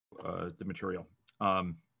the material.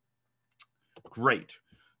 Great.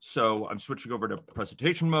 So I'm switching over to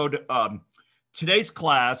presentation mode. Today's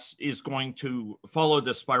class is going to follow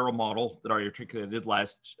the spiral model that I articulated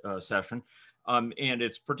last session. And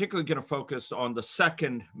it's particularly going to focus on the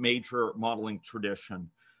second major modeling tradition,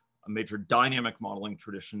 a major dynamic modeling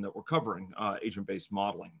tradition that we're covering, agent-based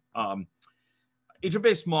modeling.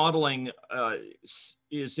 Agent-based modeling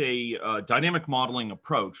is a dynamic modeling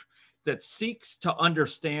approach that seeks to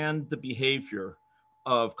understand the behavior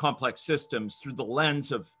of complex systems through the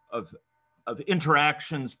lens of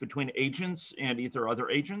interactions between agents and either other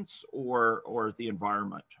agents or the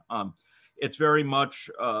environment. It's very much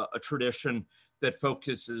a tradition that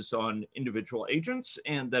focuses on individual agents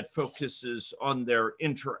and that focuses on their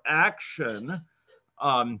interaction,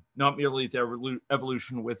 not merely their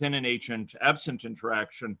evolution within an agent, absent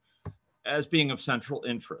interaction, as being of central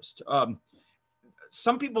interest.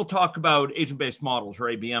 Some people talk about agent-based models, or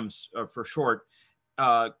ABMs for short,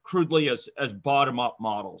 crudely as bottom-up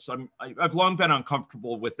models. I've long been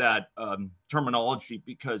uncomfortable with that terminology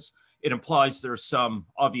because it implies there's some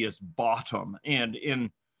obvious bottom. And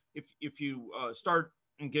if you start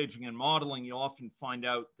engaging in modeling, you often find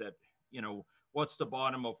out that, what's the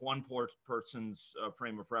bottom of one person's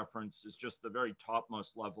frame of reference is just the very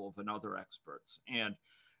topmost level of another expert's. And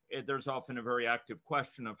there's often a very active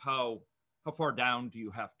question of how far down do you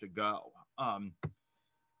have to go?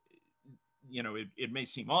 It may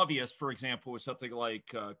seem obvious, for example, with something like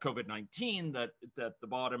COVID-19 that the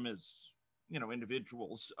bottom is,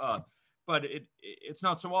 individuals, but it's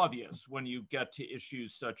not so obvious when you get to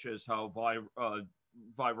issues such as how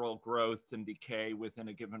viral growth and decay within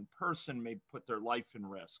a given person may put their life in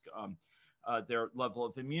risk, their level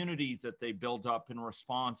of immunity that they build up in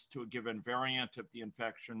response to a given variant of the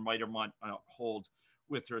infection might or might not hold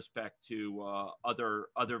with respect to other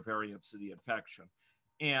variants of the infection.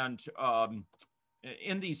 And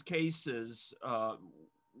in these cases,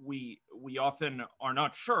 we often are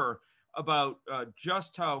not sure about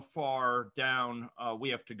just how far down we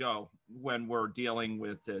have to go when we're dealing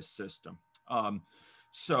with this system.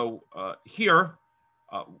 So here,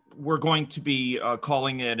 we're going to be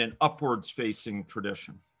calling it an upwards facing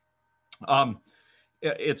tradition.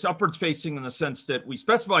 It's upwards facing in the sense that we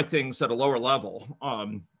specify things at a lower level,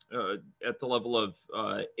 at the level of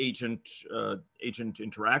agent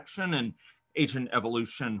interaction and agent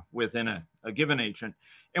evolution within a given agent.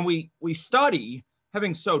 And we study,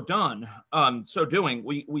 having so doing,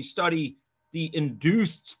 we study the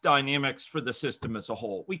induced dynamics for the system as a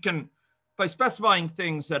whole. We can, by specifying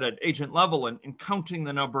things at an agent level and counting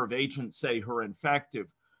the number of agents, say, who are infective,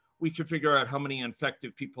 we could figure out how many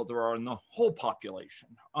infective people there are in the whole population.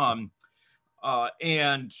 And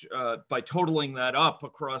by totaling that up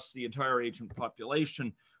across the entire agent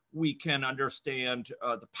population, we can understand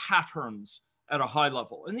the patterns at a high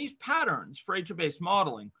level. And these patterns for agent-based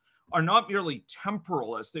modeling are not merely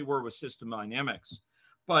temporal as they were with system dynamics,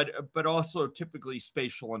 but also typically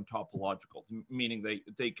spatial and topological, meaning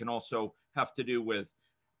they can also have to do with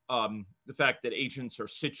the fact that agents are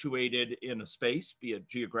situated in a space, be it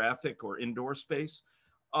geographic or indoor space,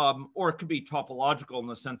 or it could be topological in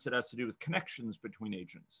the sense that it has to do with connections between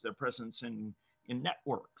agents, their presence in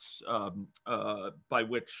networks by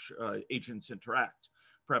which agents interact.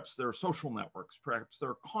 Perhaps they're social networks, perhaps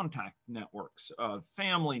they're contact networks,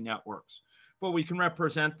 family networks, but we can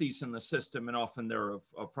represent these in the system, and often they're of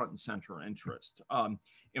front and center interest. And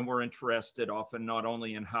we're interested often not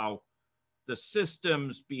only in how the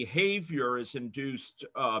system's behavior is induced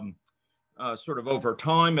sort of over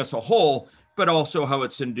time as a whole, but also how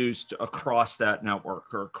it's induced across that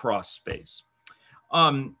network or across space.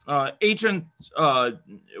 Within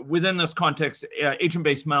this context,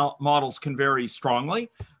 agent-based models can vary strongly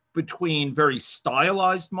between very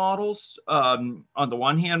stylized models. On the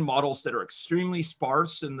one hand, models that are extremely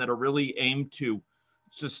sparse and that are really aimed to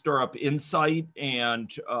stir up insight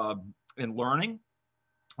and learning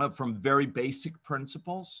from very basic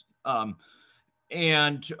principles.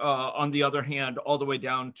 And on the other hand, all the way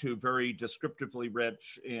down to very descriptively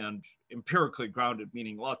rich and empirically grounded,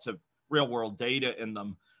 meaning lots of real-world data in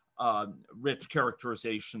them, rich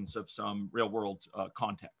characterizations of some real-world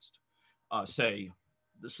context, say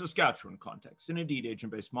the Saskatchewan context. And indeed,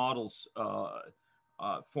 agent-based models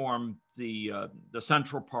form the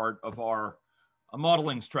central part of our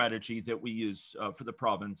modeling strategy that we use for the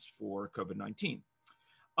province for COVID-19.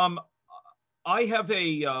 I have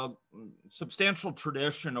a substantial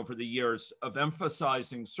tradition over the years of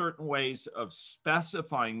emphasizing certain ways of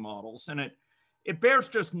specifying models, and it bears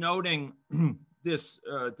just noting this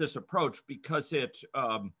approach because it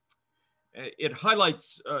it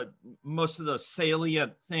highlights most of the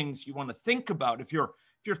salient things you want to think about if you're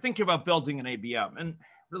thinking about building an ABM. And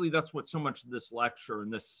really, that's what so much of this lecture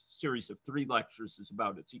and this series of 3 lectures is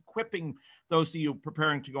about. It's equipping those of you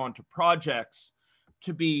preparing to go into projects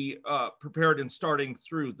to be prepared and starting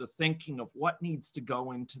through the thinking of what needs to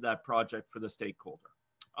go into that project for the stakeholder.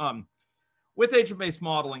 With agent-based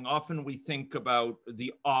modeling, often we think about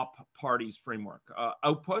the op parties framework,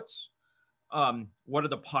 outputs, what are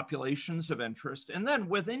the populations of interest, and then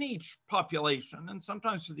within each population, and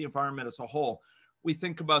sometimes for the environment as a whole, we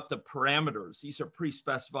think about the parameters. These are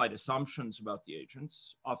pre-specified assumptions about the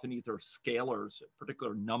agents, often either scalars,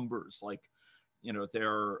 particular numbers like,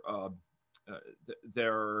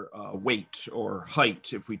 their weight or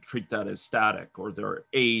height, if we treat that as static, or their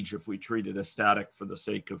age, if we treat it as static for the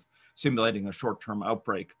sake of simulating a short-term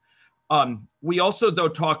outbreak. We also, though,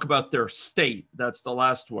 talk about their state. That's the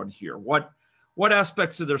last one here. What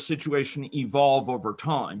aspects of their situation evolve over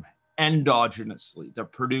time endogenously? They're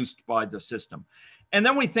produced by the system. And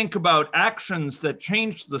then we think about actions that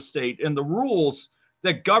change the state and the rules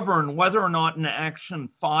that govern whether or not an action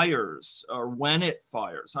fires or when it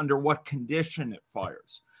fires, under what condition it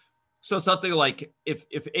fires. So something like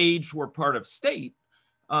if age were part of state,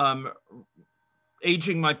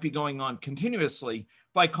 aging might be going on continuously.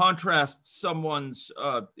 By contrast, someone's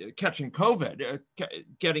catching COVID,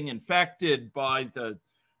 getting infected by the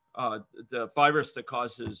virus that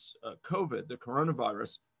causes COVID, the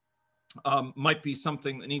coronavirus, might be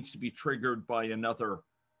something that needs to be triggered by another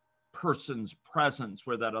person's presence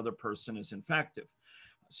where that other person is infective.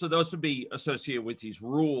 So those would be associated with these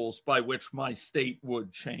rules by which my state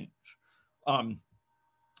would change.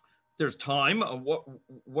 There's time.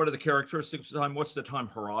 What are the characteristics of time? What's the time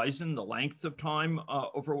horizon, the length of time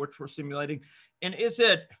over which we're simulating? And is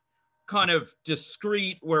it kind of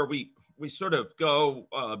discrete where we sort of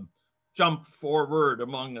go jump forward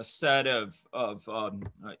among a set of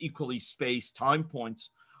equally spaced time points?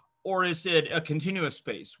 Or is it a continuous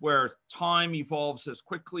space where time evolves as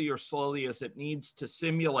quickly or slowly as it needs to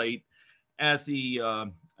simulate as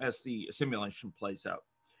the simulation plays out?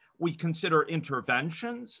 We consider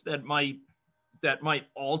interventions that might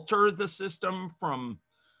alter the system from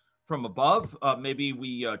above. Maybe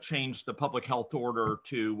we change the public health order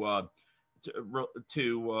to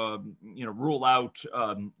rule out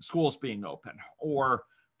schools being open, or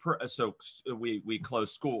so we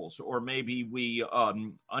close schools, or maybe we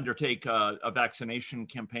undertake a vaccination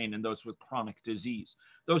campaign in those with chronic disease.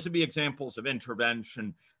 Those would be examples of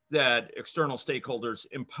intervention that external stakeholders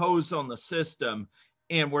impose on the system,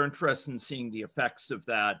 and we're interested in seeing the effects of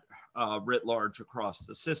that writ large across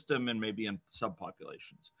the system and maybe in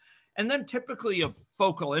subpopulations. And then typically of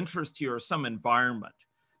focal interest here is some environment,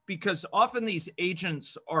 because often these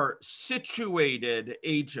agents are situated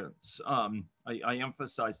agents. I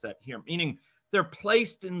emphasize that here, meaning they're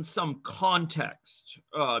placed in some context.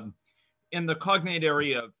 In the cognate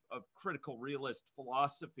area of critical realist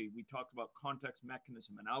philosophy, we talk about context,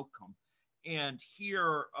 mechanism, and outcome. And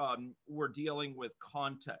here we're dealing with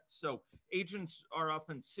context. So agents are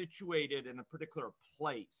often situated in a particular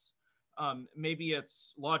place. Maybe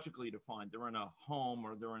it's logically defined. They're in a home,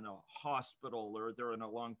 or they're in a hospital, or they're in a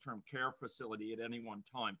long-term care facility at any one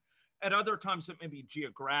time. At other times, it may be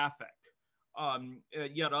geographic.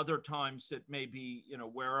 Yet other times it may be,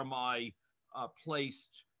 where am I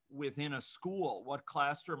placed within a school? What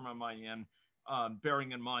classroom am I in?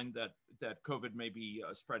 Bearing in mind that COVID may be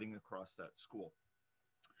spreading across that school.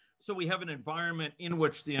 So we have an environment in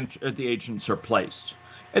which the agents are placed.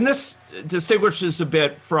 And this distinguishes a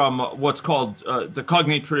bit from what's called the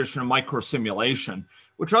cognate tradition of microsimulation,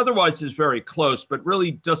 which otherwise is very close, but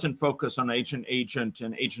really doesn't focus on agent-agent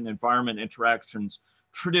and agent-environment interactions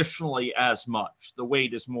traditionally as much. The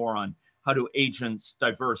weight is more on how do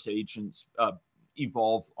diverse agents,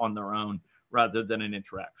 evolve on their own, rather than an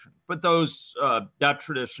interaction. But that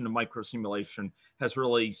tradition of microsimulation has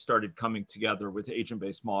really started coming together with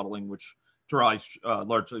agent-based modeling, which derives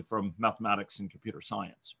largely from mathematics and computer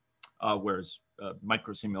science, whereas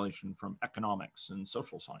microsimulation from economics and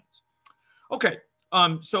social science. Okay,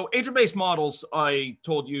 so agent-based models, I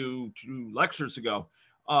told you 2 lectures ago,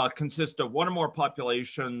 consist of one or more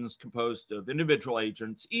populations composed of individual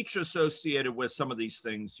agents, each associated with some of these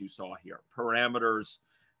things you saw here: parameters,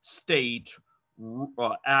 state,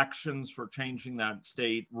 actions for changing that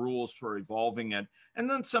state, rules for evolving it, and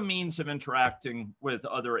then some means of interacting with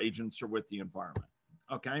other agents or with the environment.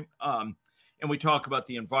 Okay, and we talk about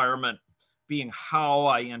the environment being how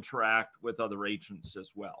I interact with other agents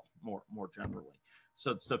as well, more generally. So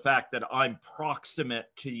it's the fact that I'm proximate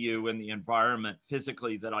to you in the environment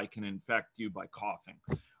physically, that I can infect you by coughing.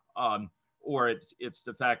 or it's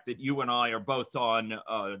the fact that you and I are both on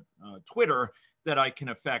Twitter, that I can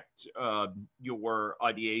affect your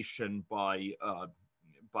ideation by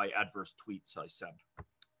adverse tweets I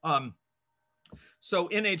send. So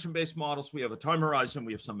in agent-based models, we have a time horizon,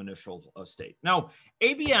 we have some initial state. Now,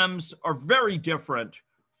 ABMs are very different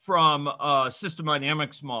from system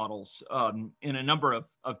dynamics models in a number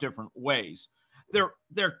of different ways.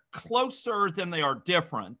 They're closer than they are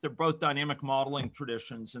different. They're both dynamic modeling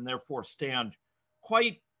traditions and therefore stand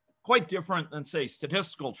quite different than, say,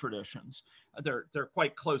 statistical traditions. They're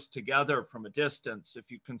quite close together from a distance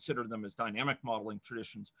if you consider them as dynamic modeling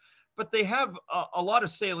traditions, but they have a lot of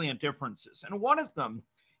salient differences. And one of them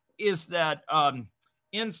is that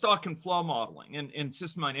in stock and flow modeling, in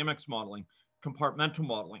system dynamics modeling, compartmental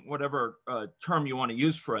modeling, whatever term you want to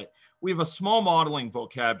use for it, we have a small modeling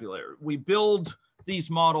vocabulary. We build these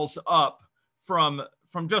models up from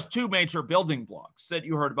just two major building blocks that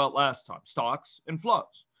you heard about last time, stocks and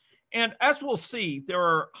flows. And as we'll see, there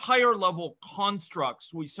are higher level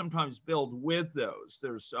constructs we sometimes build with those.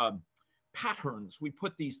 There's patterns we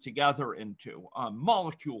put these together into,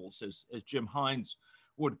 molecules, as Jim Hines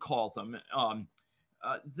would call them,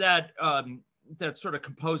 that sort of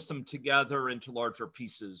compose them together into larger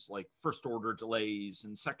pieces like first order delays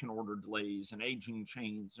and second order delays and aging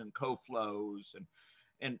chains and co-flows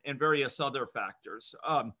and various other factors.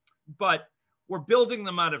 But we're building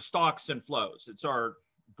them out of stocks and flows. It's our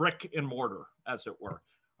brick and mortar, as it were,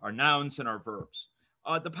 our nouns and our verbs.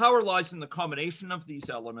 The power lies in the combination of these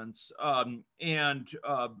elements, and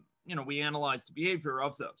we analyze the behavior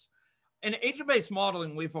of those. In agent-based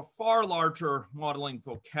modeling, we have a far larger modeling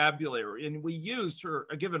vocabulary, and we use for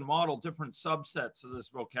a given model different subsets of this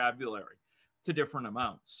vocabulary to different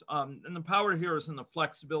amounts. And the power here is in the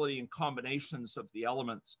flexibility and combinations of the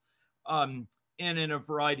elements, and in a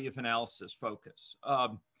variety of analysis focus.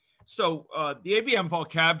 So the ABM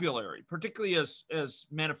vocabulary, particularly as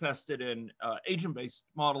manifested in agent-based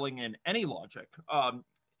modeling in any logic,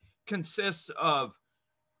 consists of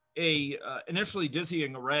a initially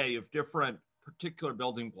dizzying array of different particular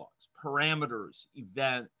building blocks, parameters,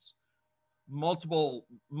 events, multiple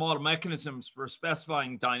model mechanisms for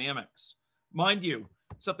specifying dynamics. Mind you,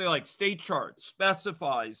 something like state chart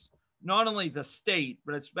specifies not only the state,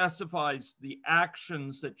 but it specifies the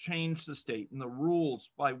actions that change the state and the rules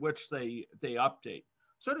by which they update.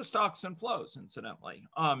 So do stocks and flows, incidentally.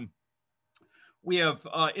 We have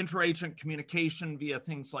interagent communication via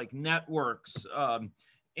things like networks,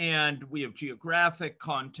 and we have geographic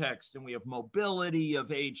context, and we have mobility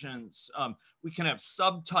of agents. We can have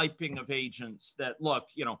subtyping of agents that look,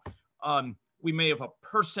 we may have a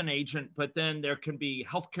person agent, but then there can be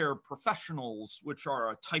healthcare professionals, which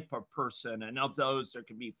are a type of person. And of those, there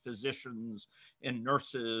can be physicians and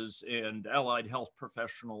nurses and allied health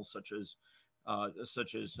professionals, such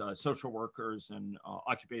as social workers and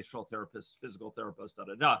occupational therapists, physical therapists,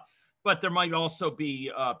 But there might also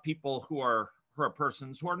be people who are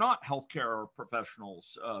persons who are not healthcare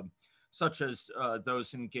professionals, such as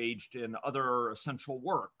those engaged in other essential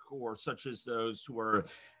work, or such as those who are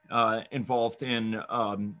involved in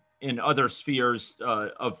other spheres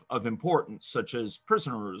of importance, such as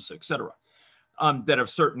prisoners, et cetera, that have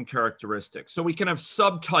certain characteristics. So we can have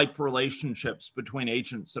subtype relationships between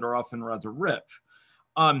agents that are often rather rich.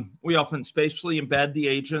 We often spatially embed the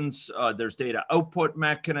agents. There's data output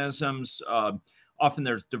mechanisms. Often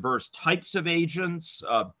there's diverse types of agents.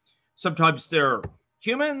 Sometimes they're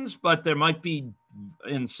humans, but there might be,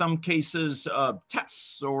 in some cases,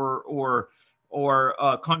 tests or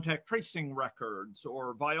contact tracing records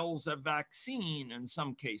or vials of vaccine in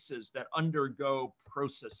some cases that undergo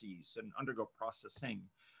processes and undergo processing.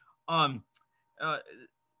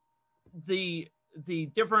 The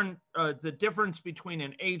difference between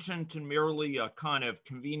an agent and merely a kind of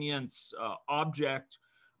convenience object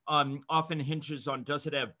often hinges on, does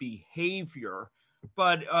it have behavior?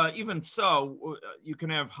 But even so, you can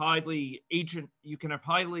have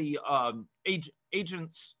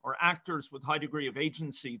agents or actors with high degree of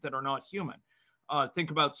agency that are not human.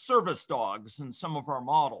 Think about service dogs in some of our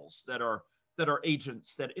models that are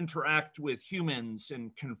agents that interact with humans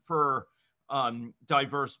and confer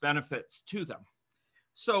diverse benefits to them.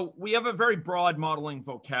 So we have a very broad modeling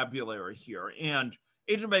vocabulary here, and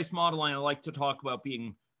agent-based modeling I like to talk about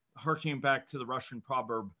being, harking back to the Russian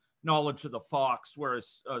proverb, knowledge of the fox,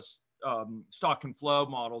 whereas stock and flow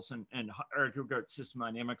models and aggregate system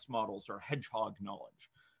dynamics models are hedgehog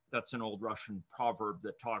knowledge. That's an old Russian proverb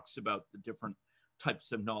that talks about the different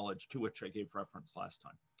types of knowledge to which I gave reference last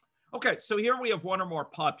time. Okay, so here we have one or more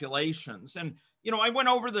populations. And, I went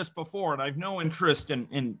over this before, and I have no interest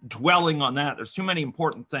in dwelling on that. There's too many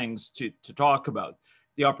important things to talk about.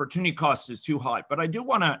 The opportunity cost is too high. But I do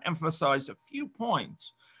want to emphasize a few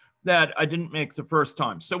points that I didn't make the first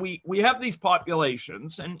time. So we have these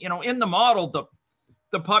populations, and, in the model,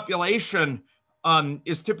 the population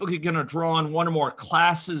is typically going to draw on one or more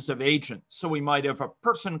classes of agents. So we might have a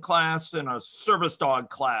person class and a service dog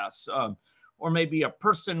class, or maybe a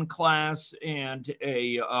person class and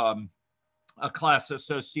a class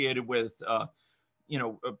associated with,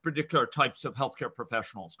 particular types of healthcare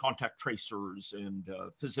professionals, contact tracers and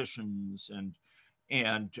physicians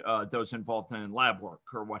and those involved in lab work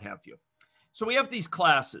or what have you. So we have these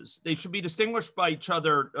classes. They should be distinguished by each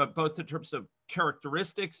other, both in terms of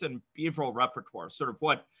characteristics and behavioral repertoire, sort of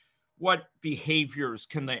what behaviors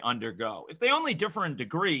can they undergo. If they only differ in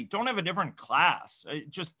degree, don't have a different class.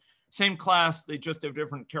 Just same class, they just have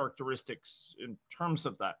different characteristics in terms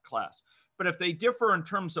of that class. But if they differ in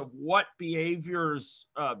terms of what behaviors,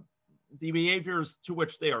 the behaviors to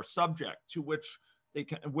which they are subject, to which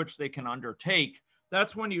they can undertake,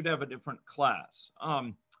 that's when you'd have a different class.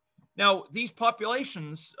 Now, these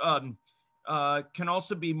populations can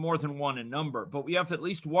also be more than one in number, but we have at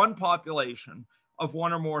least one population of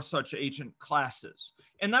one or more such agent classes.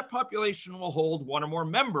 And that population will hold one or more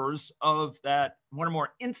members of that, one or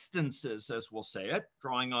more instances, as we'll say it,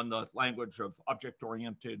 drawing on the language of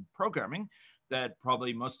object-oriented programming that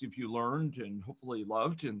probably most of you learned and hopefully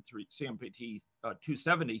loved in CMPT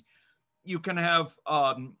 270. You can have,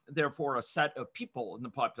 therefore, a set of people in the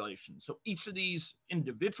population. So each of these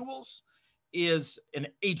individuals is an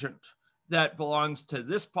agent that belongs to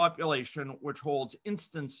this population, which holds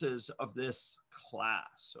instances of this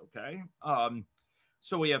class, okay?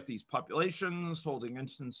 So we have these populations holding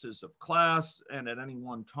instances of class, and at any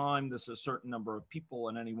one time, there's a certain number of people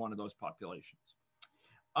in any one of those populations.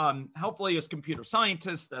 Hopefully, as computer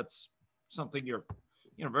scientists, that's something you're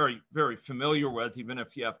very, very familiar with, even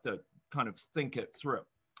if you have to kind of think it through.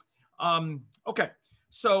 Okay,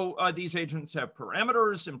 so these agents have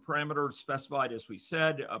parameters, and parameters specified, as we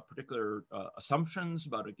said, particular assumptions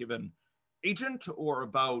about a given agent or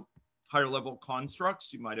about higher level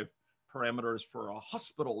constructs. You might have parameters for a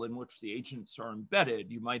hospital in which the agents are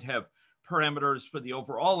embedded. You might have parameters for the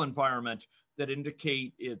overall environment that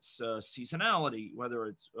indicate its seasonality, whether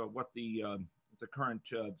it's what the current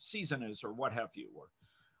season is or what have you. Or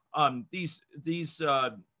these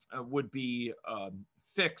would be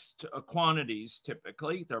fixed quantities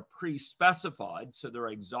typically. They're pre-specified, so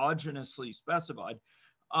they're exogenously specified.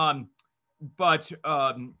 But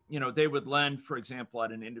they would lend, for example,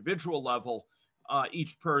 at an individual level,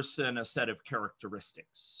 each person a set of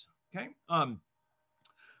characteristics. Okay,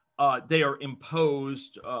 they are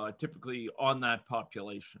imposed typically on that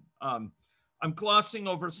population. I'm glossing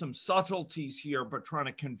over some subtleties here, but trying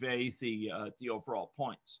to convey the overall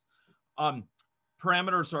points.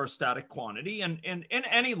 Parameters are a static quantity, and in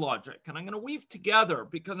any logic, and I'm going to weave together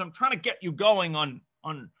because I'm trying to get you going on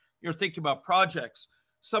your thinking about projects,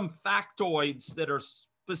 some factoids that are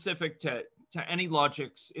specific to any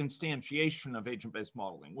logic's instantiation of agent-based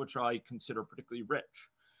modeling, which I consider particularly rich.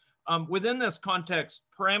 Within this context,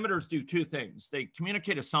 parameters do two things. They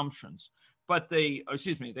communicate assumptions, but they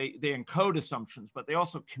encode assumptions, but they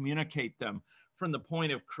also communicate them from the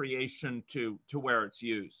point of creation to where it's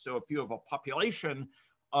used. So if you have a population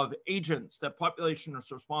of agents, that population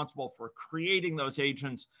is responsible for creating those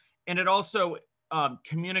agents, and it also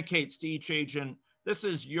communicates to each agent, this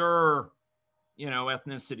is your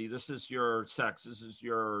ethnicity, this is your sex, this is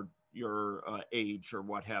your age or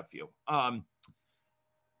what have you.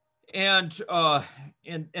 And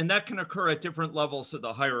that can occur at different levels of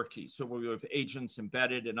the hierarchy. So we have agents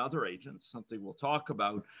embedded in other agents, something we'll talk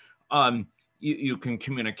about. You can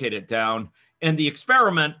communicate it down. And the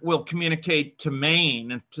experiment will communicate to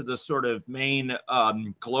the sort of main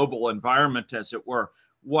global environment, as it were,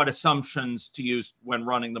 what assumptions to use when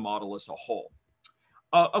running the model as a whole.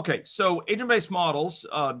 Okay, so agent-based models,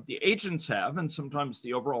 the agents have, and sometimes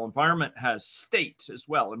the overall environment has state as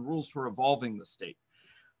well, and rules for evolving the state.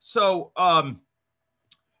 So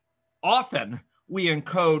often we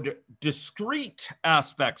encode discrete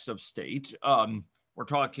aspects of state. We're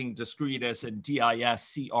talking discrete as in D-I-S-C-R-E-T-E,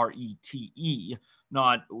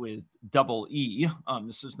 not with double E.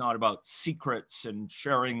 This is not about secrets and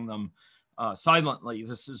sharing them silently.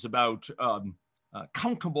 This is about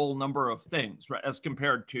countable number of things, right, as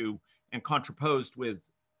compared to and contraposed with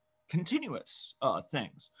continuous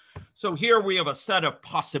things. So here we have a set of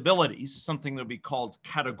possibilities, something that would be called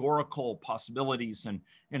categorical possibilities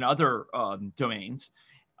in other domains.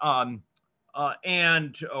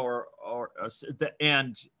 and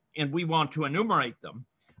we want to enumerate them.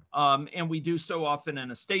 And we do so often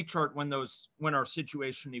in a state chart when our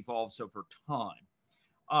situation evolves over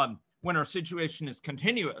time. When our situation is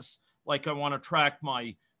continuous, like I want to track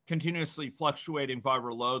my continuously fluctuating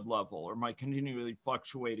viral load level or my continually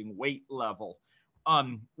fluctuating weight level,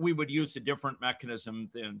 we would use a different mechanism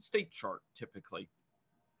than state chart typically.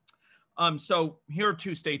 So here are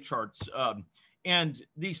two state charts. And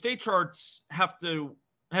these state charts have to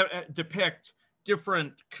depict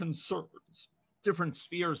different concerns, different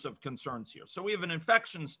spheres of concerns here. So we have an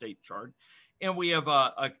infection state chart, and we have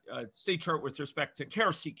a state chart with respect to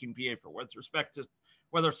care-seeking behavior, with respect to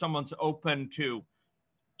whether someone's open to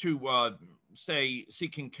say,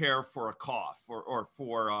 seeking care for a cough or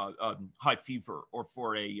for high fever or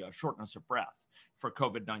for a shortness of breath for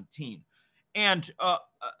COVID-19. And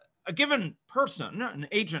a given person, an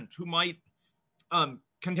agent who might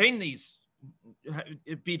contain these,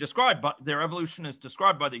 be described, but their evolution is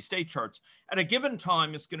described by these state charts, at a given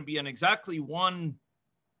time is going to be in exactly one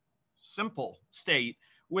simple state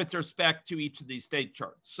with respect to each of these state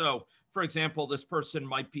charts. So, for example, this person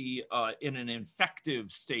might be in an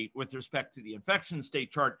infective state with respect to the infection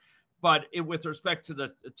state chart, but with respect to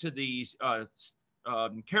the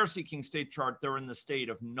care-seeking state chart, they're in the state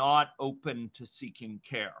of not open to seeking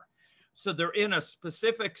care. So they're in a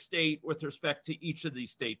specific state with respect to each of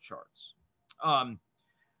these state charts. The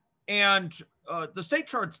state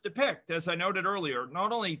charts depict, as I noted earlier,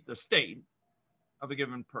 not only the state of a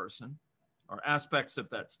given person, or aspects of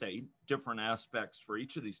that state, different aspects for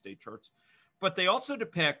each of these state charts, but they also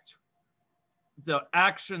depict the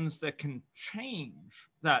actions that can change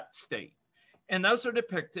that state. And those are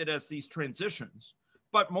depicted as these transitions,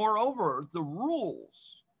 but moreover, the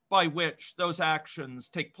rules by which those actions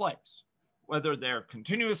take place, whether they're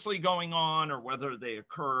continuously going on or whether they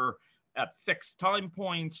occur at fixed time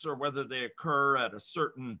points or whether they occur at a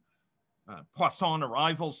certain Poisson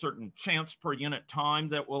arrival, certain chance per unit time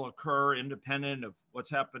that will occur independent of what's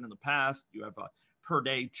happened in the past. You have a per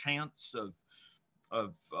day chance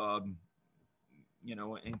of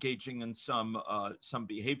engaging in some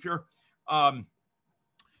behavior,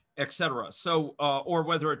 etc. So, or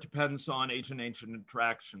whether it depends on agent-agent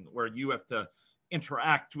interaction, where you have to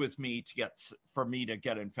interact with me for me to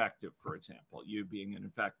get infective, for example. You being an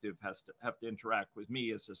infective have to interact with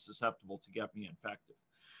me as a susceptible to get me infective.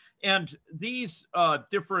 And these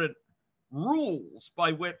different rules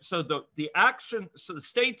by which, so the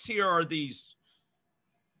states here are these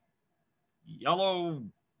yellow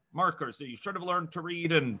markers that you should have learned to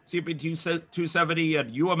read in CP 270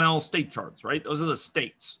 and UML state charts, right? Those are the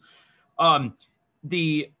states.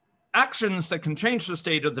 The actions that can change the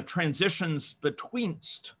state are the transitions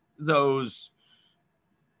betweenst those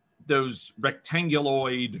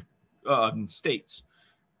rectanguloid states.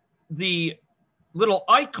 The little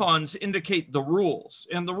icons indicate the rules,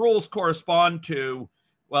 and the rules correspond to,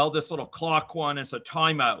 well, this little clock one is a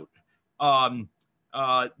timeout.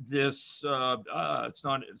 It's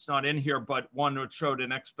not in here, but one which showed an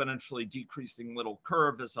exponentially decreasing little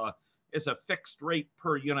curve is a fixed rate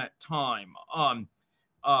per unit time.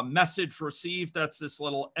 Message received, that's this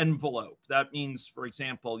little envelope. That means, for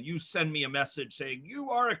example, you send me a message saying you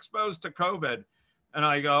are exposed to COVID. And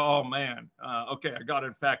I go, oh man, okay, I got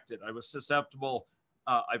infected. I was susceptible.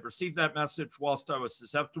 I've received that message whilst I was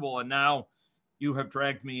susceptible. And now you have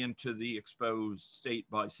dragged me into the exposed state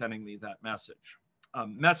by sending me that message.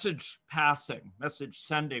 Message passing, message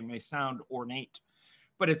sending may sound ornate,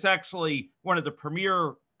 but it's actually one of the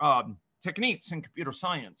premier techniques in computer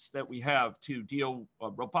science that we have to deal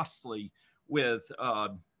robustly with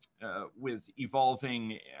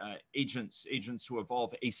evolving agents who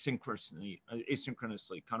evolve asynchronously,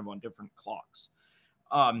 kind of on different clocks.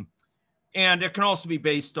 And it can also be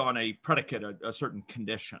based on a predicate, a certain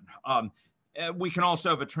condition. We can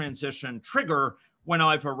also have a transition trigger when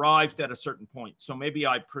I've arrived at a certain point. So maybe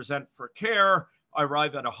I present for care, I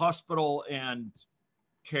arrive at a hospital, and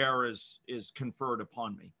care is conferred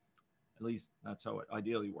upon me. At least that's how it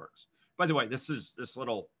ideally works. By the way, this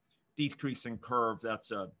little decreasing curve,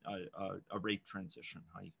 that's a rate transition.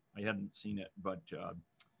 I hadn't seen it, but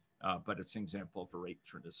it's an example of a rate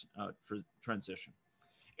transition.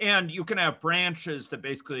 And you can have branches that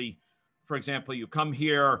basically, for example, you come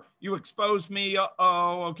here, you expose me.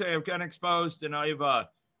 Oh, okay, I've gotten exposed, and I have a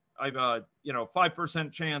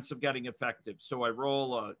 5% chance of getting infected. So I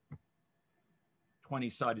roll a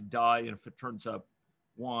 20-sided die, and if it turns up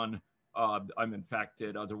 1, I'm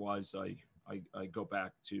infected. Otherwise, I go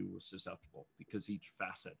back to susceptible because each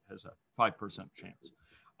facet has a 5% chance.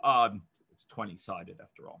 It's 20-sided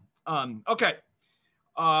after all. Okay.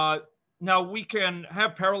 Now we can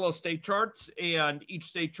have parallel state charts, and each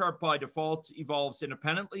state chart by default evolves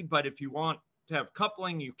independently, but if you want to have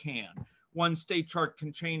coupling, you can. One state chart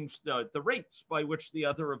can change the rates by which the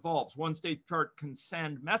other evolves. One state chart can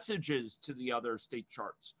send messages to the other state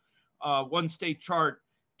charts. One state chart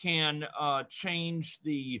can change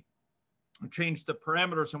the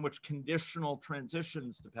parameters in which conditional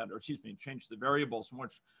transitions depend, or excuse me, change the variables in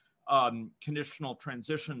which conditional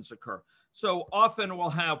transitions occur. So often we'll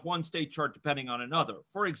have one state chart depending on another.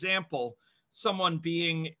 For example, someone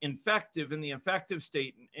being infective in the infective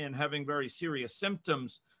state and having very serious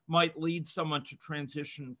symptoms might lead someone to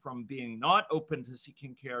transition from being not open to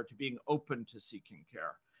seeking care to being open to seeking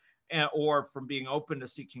care, or from being open to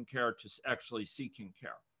seeking care to actually seeking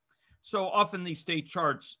care. So often these state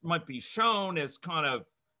charts might be shown as kind of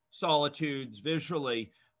solitudes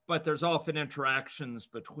visually, but there's often interactions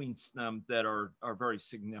between them that are very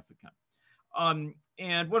significant.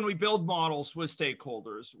 And when we build models with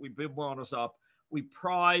stakeholders, we build models up, we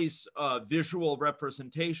prize visual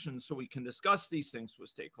representation so we can discuss these things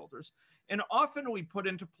with stakeholders. And often we put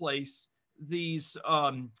into place these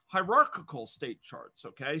hierarchical state charts,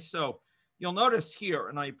 okay? So you'll notice here,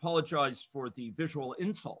 and I apologize for the visual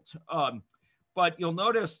insult, but you'll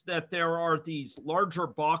notice that there are these larger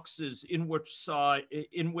boxes in which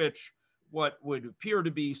what would appear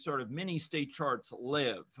to be sort of mini state charts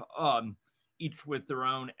live, each with their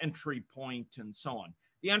own entry point and so on.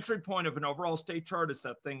 The entry point of an overall state chart is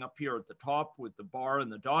that thing up here at the top with the bar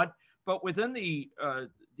and the dot. But within the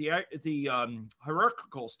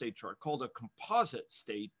hierarchical state chart, called a composite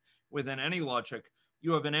state within any logic,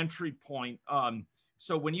 you have an entry point.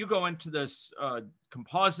 So when you go into this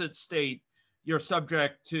composite state, you're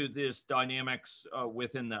subject to this dynamics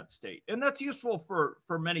within that state. And that's useful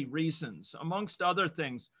for many reasons. Amongst other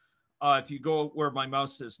things, if you go where my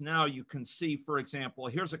mouse is now, you can see, for example,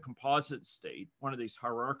 here's a composite state, one of these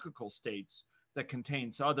hierarchical states that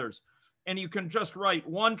contains others. And you can just write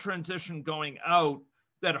one transition going out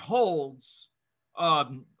that holds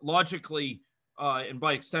logically and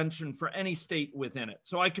by extension for any state within it.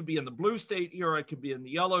 So I could be in the blue state here, I could be in the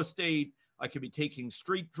yellow state, I could be taking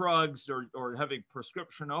street drugs or having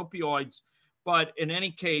prescription opioids. But in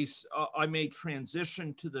any case, I may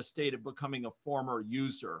transition to the state of becoming a former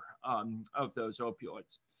user of those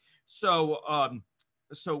opioids. So,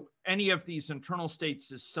 so any of these internal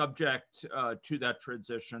states is subject to that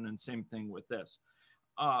transition, and same thing with this.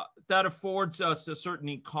 That affords us a certain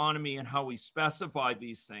economy in how we specify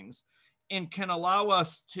these things and can allow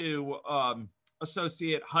us to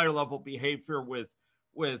associate higher level behavior with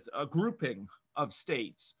a grouping of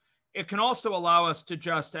states. It can also allow us to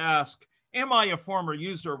just ask, am I a former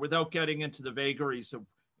user, without getting into the vagaries of,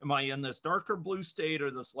 am I in this darker blue state or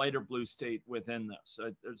this lighter blue state within this?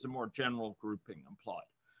 There's a more general grouping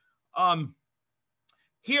implied.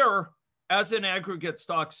 Here, as in aggregate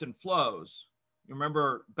stocks and flows, you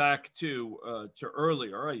remember back to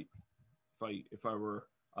earlier, right? If I were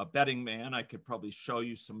a betting man, I could probably show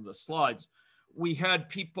you some of the slides. We had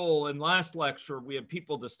people in last lecture, we had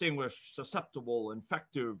people distinguished susceptible,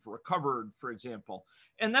 infective, recovered, for example.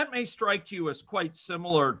 And that may strike you as quite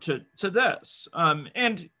similar to this.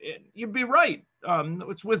 And you'd be right.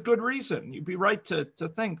 It's with good reason. You'd be right to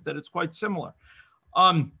think that it's quite similar.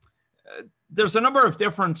 There's a number of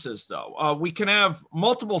differences, though. We can have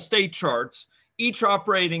multiple state charts, each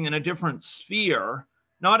operating in a different sphere,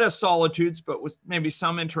 not as solitudes, but with maybe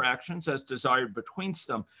some interactions as desired between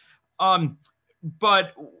them.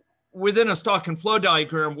 But within a stock and flow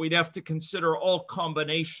diagram, we'd have to consider all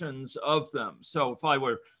combinations of them. So if I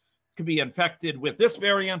could be infected with this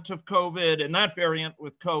variant of COVID and that variant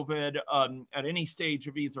with COVID at any stage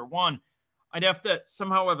of either one, I'd have to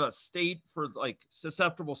somehow have a state for like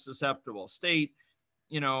susceptible state,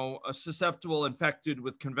 a susceptible infected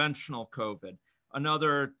with conventional COVID,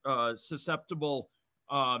 another susceptible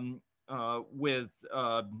with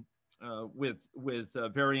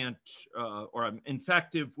variant, or I'm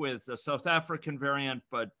infective with a South African variant,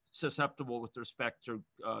 but susceptible with respect to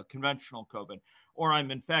conventional COVID, or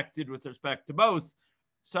I'm infected with respect to both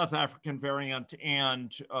South African variant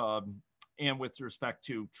and with respect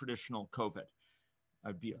to traditional COVID.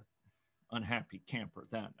 I'd be an unhappy camper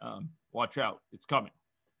then. Watch out, it's coming.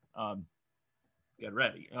 Get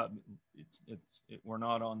ready. We're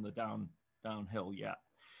not on the downhill yet.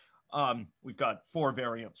 We've got 4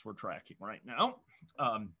 variants we're tracking right now.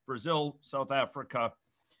 Brazil, South Africa,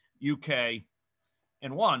 UK,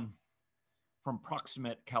 and 1 from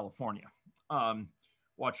proximate California.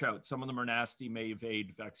 Watch out, some of them are nasty, may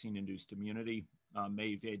evade vaccine-induced immunity, may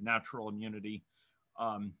evade natural immunity.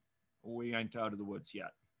 We ain't out of the woods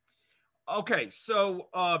yet. Okay, so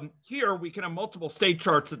here we can have multiple state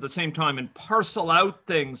charts at the same time and parcel out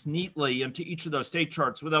things neatly into each of those state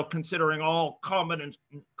charts without considering all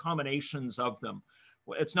combinations of them.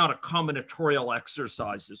 It's not a combinatorial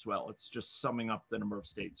exercise as well. It's just summing up the number of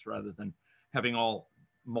states rather than having all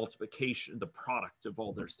multiplication, the product of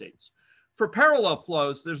all their states. For parallel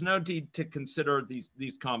flows, there's no need to consider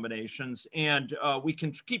these combinations, and we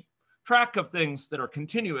can keep track of things that are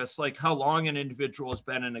continuous, like how long an individual has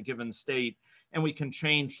been in a given state, and we can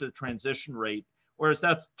change the transition rate, whereas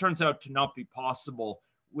that turns out to not be possible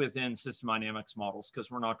within system dynamics models because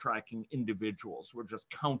we're not tracking individuals. We're just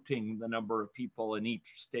counting the number of people in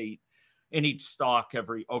each state, in each stock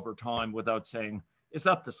over time without saying, is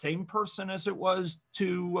that the same person as it was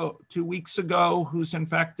 2 weeks ago who's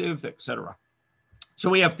infective, et cetera. So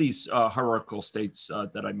we have these hierarchical states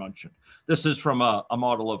that I mentioned. This is from a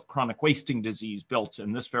model of chronic wasting disease built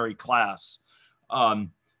in this very class.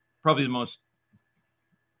 Probably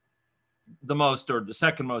the most or the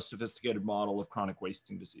second most sophisticated model of chronic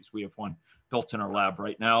wasting disease. We have one built in our lab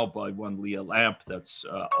right now by one Leah Lamp that's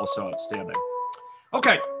also outstanding.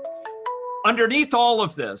 Okay, underneath all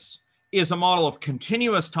of this is a model of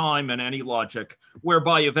continuous time and any logic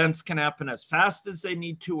whereby events can happen as fast as they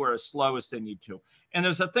need to or as slow as they need to. And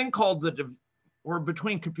there's a thing called we're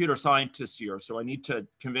between computer scientists here, so I need to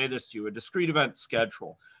convey this to you, a discrete event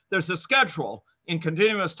schedule. There's a schedule in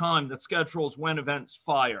continuous time that schedules when events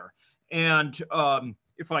fire. And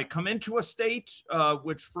if I come into a state,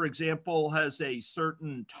 which for example has a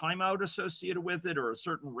certain timeout associated with it or a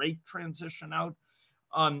certain rate transition out,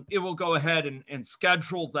 it will go ahead and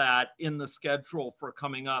schedule that in the schedule for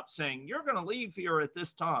coming up, saying you're going to leave here at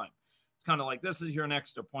this time. It's kind of like this is your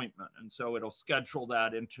next appointment. And so it'll schedule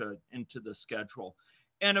that into the schedule.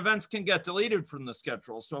 And events can get deleted from the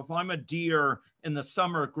schedule. So if I'm a deer in the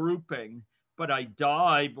summer grouping, but I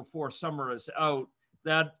die before summer is out,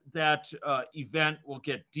 that event will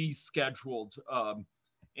get descheduled.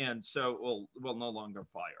 And so it will no longer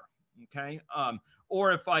fire. Okay.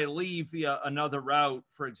 Or if I leave via another route,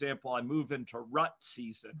 for example, I move into rut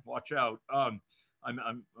season, watch out.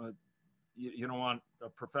 You don't want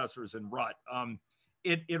professors in rut.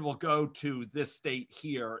 It will go to this state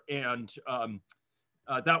here, and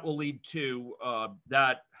that will lead to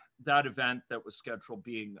that event that was scheduled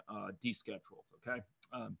being descheduled. Okay,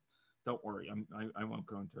 don't worry, I won't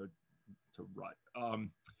go into rut.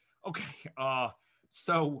 Okay,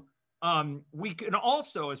 so we can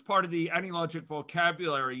also, as part of the AnyLogic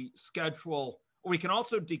vocabulary, schedule. We can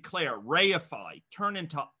also declare, reify, turn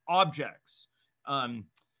into objects.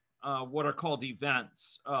 What are called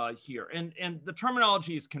events here. And the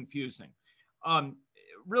terminology is confusing.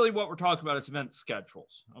 Really what we're talking about is event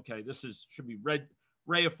schedules. Okay, this should be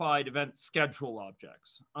reified event schedule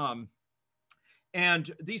objects.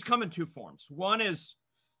 And these come in two forms. One is,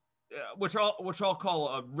 which I'll call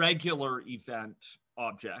a regular event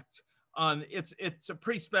object. It's a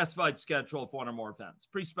pre-specified schedule of one or more events.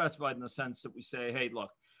 Pre-specified in the sense that we say, hey,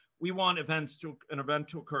 look, we want an event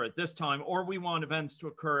to occur at this time, or we want events to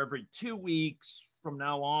occur every 2 weeks from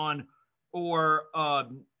now on, or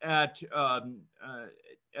at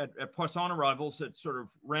Poisson arrivals at sort of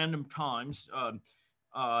random times,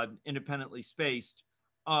 independently spaced,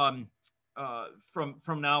 from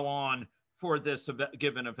now on for this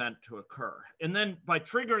given event to occur. And then by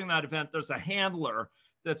triggering that event, there's a handler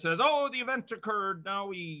that says, oh, the event occurred, now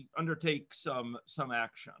we undertake some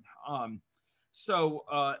action. And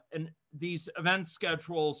these event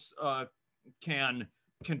schedules can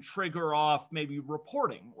trigger off maybe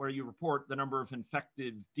reporting, where you report the number of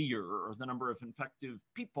infected deer or the number of infected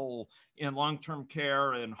people in long-term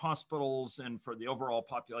care and hospitals and for the overall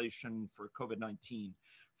population for COVID-19,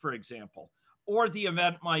 for example. Or the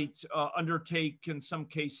event might undertake, in some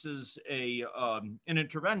cases, an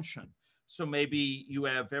intervention. So maybe you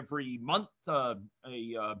have every month a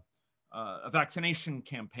vaccination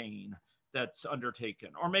campaign that's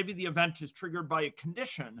undertaken. Or maybe the event is triggered by a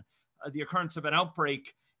condition, the occurrence of an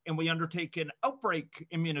outbreak, and we undertake an outbreak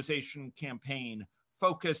immunization campaign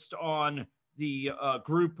focused on the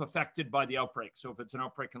group affected by the outbreak. So if it's an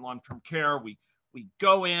outbreak in long-term care, we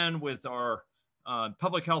go in with our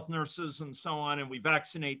public health nurses and so on, and we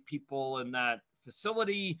vaccinate people in that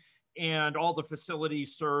facility and all the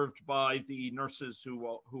facilities served by the nurses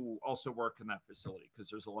who also work in that facility, because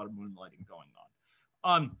there's a lot of moonlighting going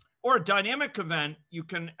on. Or a dynamic event, you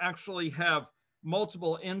can actually have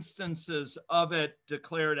multiple instances of it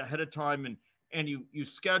declared ahead of time, and you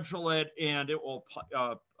schedule it, and it will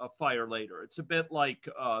fire later. It's a bit like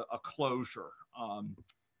a closure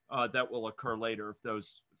that will occur later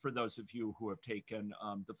for those of you who have taken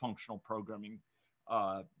the functional programming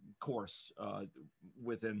course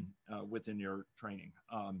within your training.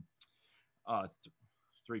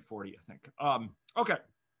 340, I think. Okay.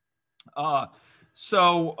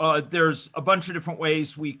 So there's a bunch of different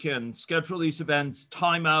ways we can schedule these events,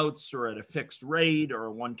 timeouts, or at a fixed rate, or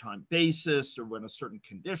a one-time basis, or when a certain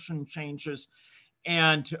condition changes.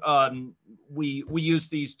 And we use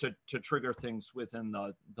these to trigger things within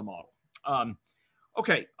the model.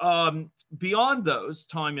 Okay, beyond those,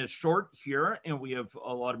 time is short here, and we have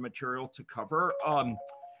a lot of material to cover.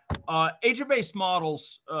 Agent-based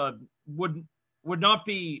models would not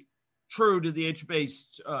be true to the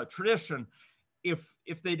agent-based tradition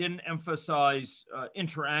if they didn't emphasize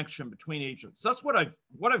interaction between agents. That's what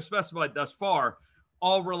I've specified thus far.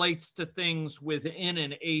 All relates to things within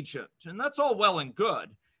an agent, and that's all well and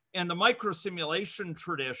good. And the microsimulation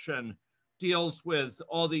tradition deals with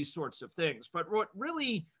all these sorts of things. But what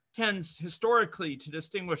really tends historically to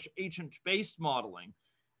distinguish agent-based modeling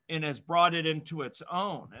and has brought it into its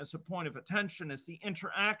own as a point of attention is the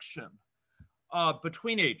interaction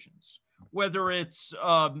between agents, whether it's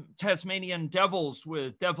Tasmanian devils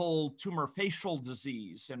with devil tumor facial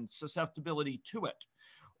disease and susceptibility to it,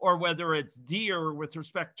 or whether it's deer with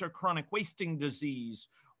respect to chronic wasting disease,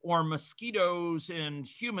 or mosquitoes and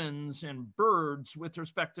humans and birds with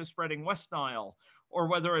respect to spreading West Nile, or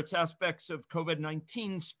whether it's aspects of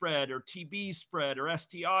COVID-19 spread or TB spread or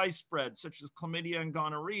STI spread, such as chlamydia and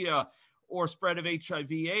gonorrhea, or spread of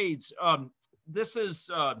HIV/AIDS. This is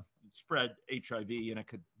spread HIV, and it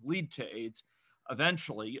could lead to AIDS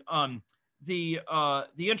eventually. The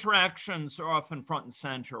interactions are often front and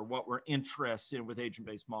center, what we're interested in with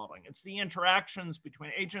agent-based modeling. It's the interactions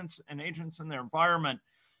between agents and their environment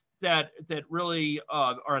that really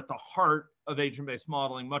are at the heart of agent-based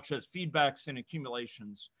modeling, much as feedbacks and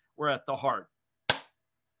accumulations were at the heart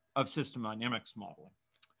of system dynamics modeling.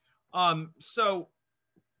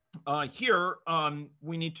 Here,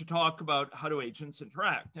 we need to talk about how do agents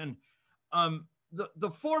interact. And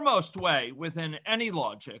the foremost way within any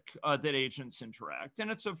logic that agents interact,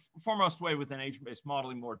 and it's a foremost way within agent-based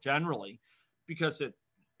modeling more generally, because it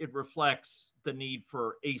reflects the need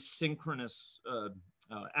for asynchronous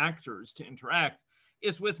actors to interact,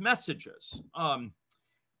 is with messages.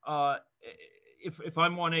 If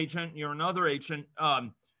I'm one agent and you're another agent,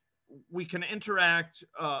 we can interact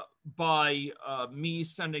by me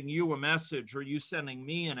sending you a message or you sending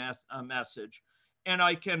me a message, and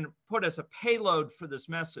I can put as a payload for this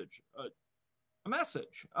message a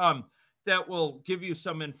message that will give you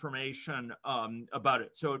some information about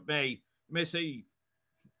it. So it may say,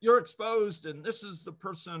 you're exposed, and this is the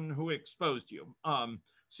person who exposed you.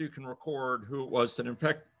 So you can record who it was that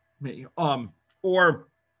infected me. Or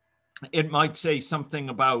it might say something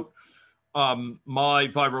about my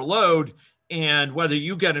viral load, and whether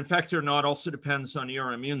you get infected or not also depends on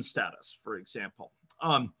your immune status, for example.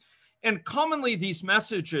 And commonly, these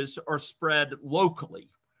messages are spread locally.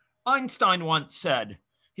 Einstein once said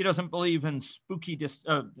he doesn't believe in spooky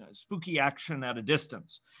action at a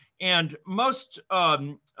distance. And most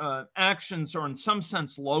actions are in some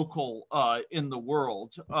sense local in the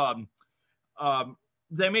world.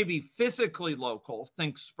 They may be physically local,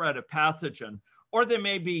 think spread a pathogen, or they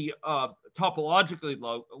may be topologically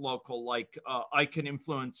local, like I can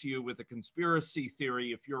influence you with a conspiracy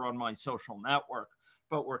theory if you're on my social network,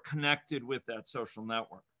 but we're connected with that social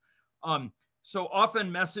network. So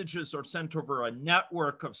often messages are sent over a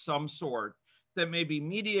network of some sort that may be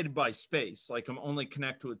mediated by space, like I'm only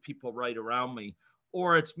connected with people right around me,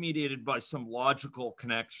 or it's mediated by some logical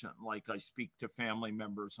connection, like I speak to family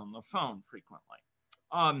members on the phone frequently.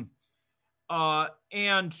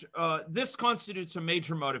 This constitutes a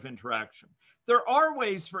major mode of interaction. There are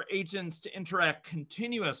ways for agents to interact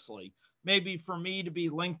continuously, maybe for me to be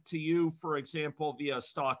linked to you, for example, via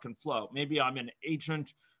stock and flow. Maybe I'm an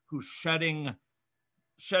agent who's shedding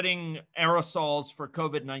aerosols for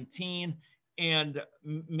COVID-19, and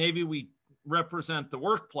maybe we represent the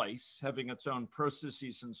workplace having its own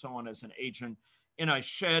processes and so on as an agent, and I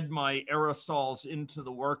shed my aerosols into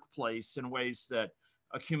the workplace in ways that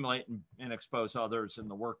accumulate and expose others in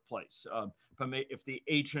the workplace. But if the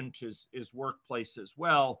agent is workplace as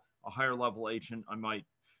well, a higher level agent, I might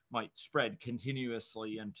spread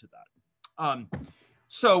continuously into that.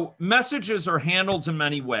 So messages are handled in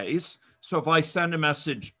many ways. So if I send a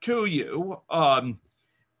message to you,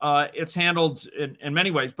 it's handled in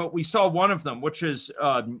many ways, but we saw one of them, which is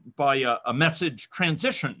by a message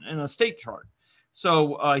transition in a state chart.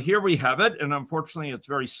 So here we have it, and unfortunately it's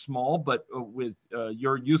very small, but with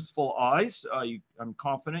your youthful eyes, I'm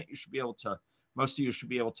confident you should be able to, most of you should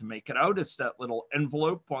be able to make it out. It's that little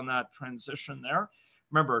envelope on that transition there.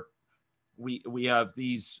 Remember, we have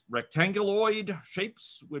these rectanguloid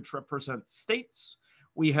shapes, which represent states.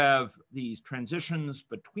 We have these transitions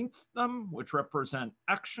betwixt them, which represent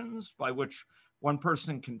actions by which one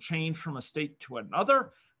person can change from a state to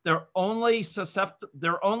another. They're only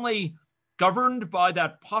governed by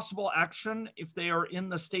that possible action if they are in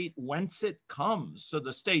the state whence it comes. So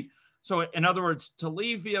the state, so in other words, to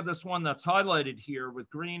leave via this one that's highlighted here with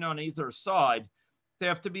green on either side, they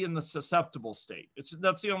have to be in the susceptible state.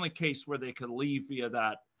 That's the only case where they could leave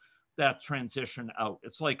via that transition out.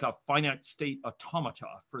 It's like a finite state automata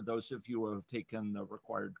for those of you who have taken the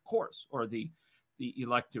required course or the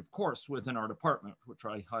elective course within our department, which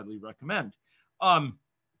I highly recommend.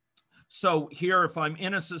 So here, if I'm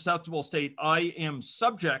in a susceptible state, I am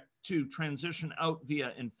subject to transition out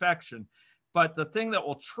via infection. But the thing that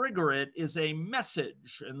will trigger it is a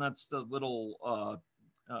message, and that's the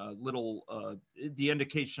the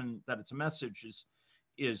indication that it's a message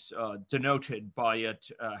is denoted by it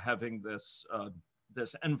having this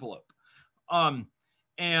envelope.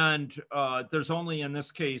 There's only in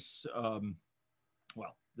this case,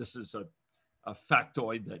 well, this is a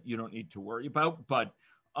factoid that you don't need to worry about, but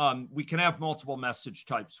we can have multiple message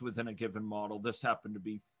types within a given model. This happened to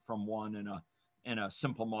be from one in a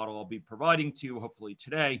simple model I'll be providing to you hopefully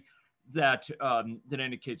today that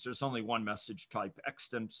indicates there's only one message type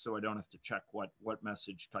extant, so I don't have to check what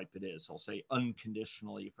message type it is. I'll say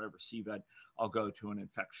unconditionally, if I receive it, I'll go to an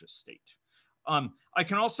infectious state. I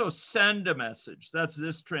can also send a message. That's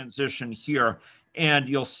this transition here, and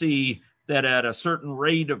you'll see that at a certain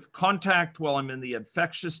rate of contact while I'm in the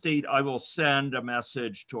infectious state, I will send a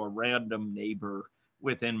message to a random neighbor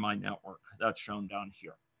within my network. That's shown down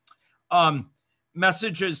here.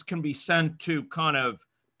 Messages can be sent to kind of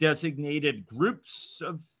designated groups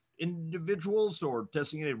of individuals or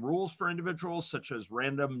designated rules for individuals, such as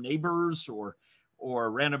random neighbors or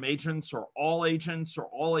random agents or all agents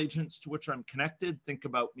to which I'm connected. Think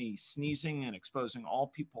about me sneezing and exposing all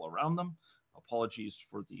people around them. Apologies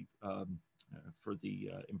for the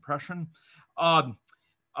impression. Or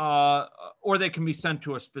they can be sent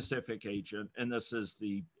to a specific agent, and this is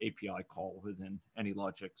the API call within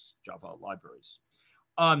AnyLogic's Java libraries.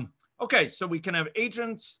 Okay, so we can have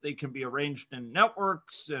agents. They can be arranged in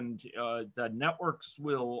networks, and the networks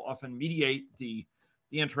will often mediate the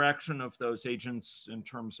interaction of those agents in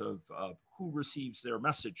terms of who receives their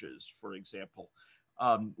messages, for example,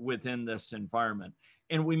 within this environment.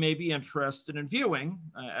 And we may be interested in viewing,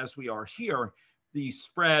 as we are here, the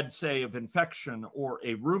spread, say, of infection or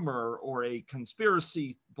a rumor or a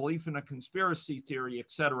conspiracy, belief in a conspiracy theory,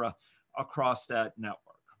 et cetera, across that network.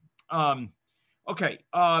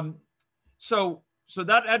 So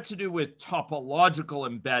that had to do with topological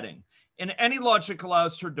embedding. And AnyLogic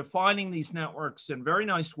allows for defining these networks in very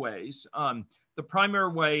nice ways. The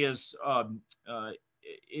primary way is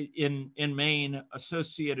in main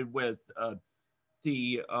associated with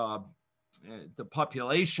the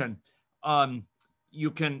population.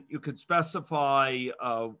 You could specify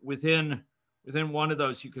within one of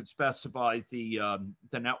those, you could specify the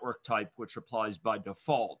network type, which applies by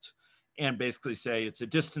default, and basically say it's a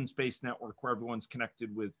distance-based network where everyone's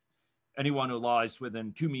connected with anyone who lies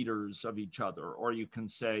within 2 meters of each other. Or you can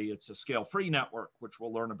say it's a scale-free network, which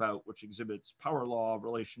we'll learn about, which exhibits power law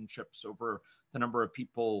relationships over the number of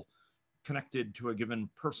people connected to a given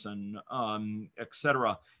person, et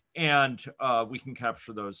cetera. And we can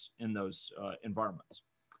capture those in those environments.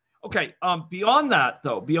 Okay, beyond that,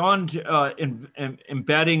 though, beyond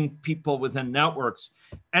embedding people within networks,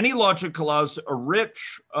 AnyLogic allows a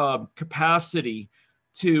rich capacity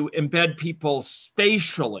to embed people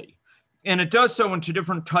spatially. And it does so into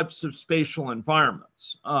different types of spatial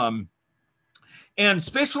environments. And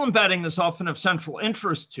spatial embedding is often of central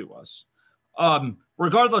interest to us,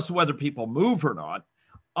 regardless of whether people move or not.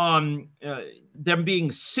 Them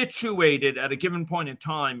being situated at a given point in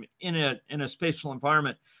time in a spatial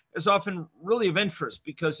environment is often really of interest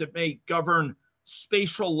because it may govern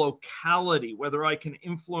spatial locality, whether I can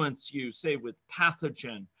influence you, say, with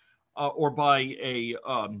pathogen or by a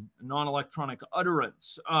non-electronic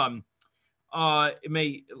utterance. It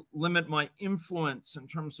may limit my influence in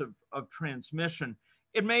terms of transmission.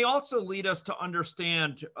 It may also lead us to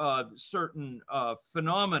understand certain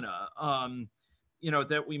phenomena,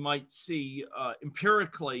 that we might see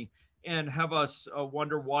empirically and have us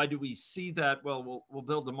wonder, why do we see that? Well, we'll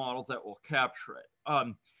build a model that will capture it.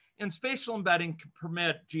 And spatial embedding can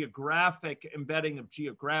permit geographic embedding of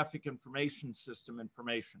geographic information system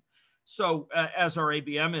information. So as our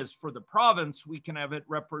ABM is for the province, we can have it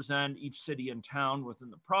represent each city and town within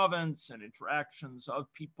the province and interactions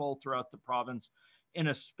of people throughout the province. in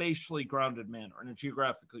a spatially grounded manner, in a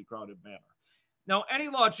geographically grounded manner. Now,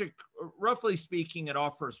 AnyLogic, roughly speaking, it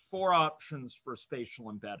offers 4 options for spatial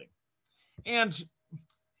embedding. And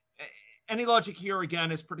AnyLogic here,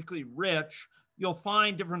 again, is particularly rich. You'll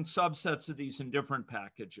find different subsets of these in different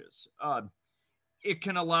packages. It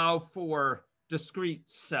can allow for discrete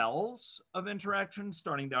cells of interaction,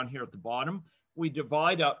 starting down here at the bottom. We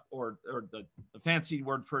divide up, or the fancy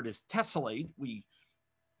word for it is tessellate. We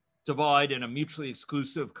divide in a mutually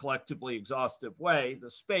exclusive, collectively exhaustive way the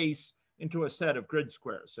space into a set of grid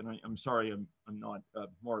squares. And I'm sorry, I'm not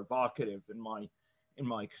more evocative in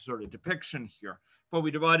my sort of depiction here. But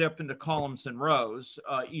we divide up into columns and rows,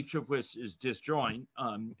 each of which is disjoint,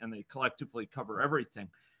 and they collectively cover everything.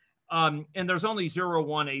 And there's only 0,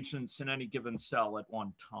 1 agents in any given cell at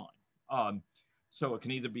one time. So it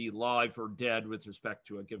can either be live or dead with respect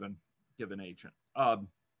to a given agent.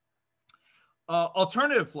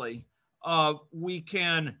 Alternatively, we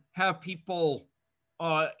can have people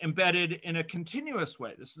embedded in a continuous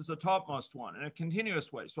way. This is the topmost one, in a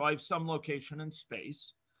continuous way. So I have some location in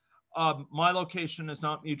space. My location is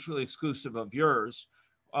not mutually exclusive of yours.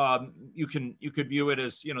 You could view it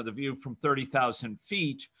as, the view from 30,000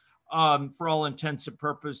 feet. For all intents and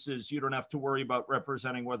purposes, you don't have to worry about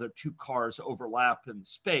representing whether 2 cars overlap in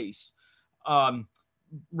space.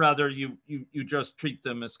 Rather, you just treat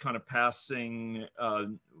them as kind of passing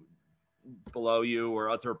below you, or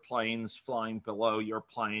other planes flying below your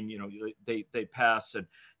plane. They pass, and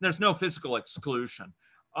there's no physical exclusion.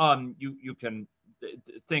 You can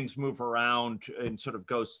things move around in sort of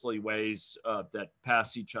ghostly ways that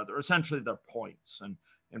pass each other. Essentially, they're points and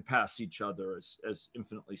pass each other as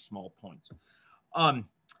infinitely small points.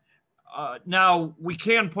 Now, we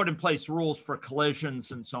can put in place rules for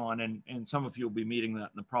collisions and so on, and some of you will be meeting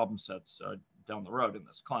that in the problem sets down the road in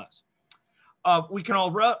this class. We can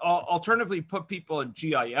alternatively put people in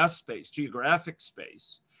GIS space, geographic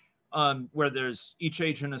space, where there's each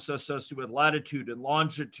agent is associated with latitude and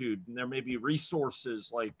longitude, and there may be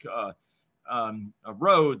resources like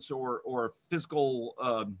roads or physical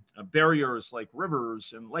barriers like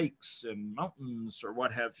rivers and lakes and mountains or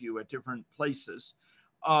what have you at different places.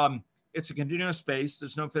 It's a continuous space.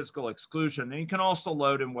 There's no physical exclusion. And you can also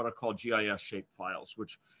load in what are called GIS shape files,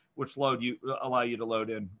 which allow you to load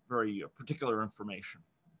in very particular information.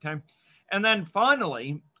 Okay. And then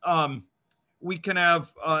finally, we can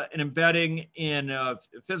have an embedding in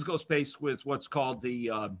physical space with what's called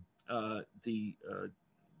the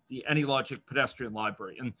AnyLogic pedestrian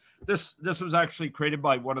library. And this was actually created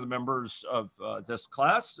by one of the members of this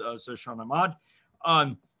class, Zishan Ahmad,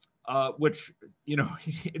 which,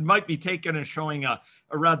 it might be taken as showing a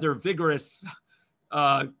rather vigorous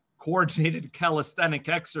coordinated calisthenic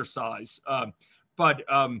exercise, but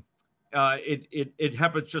it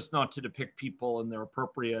happens just not to depict people in their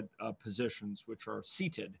appropriate positions, which are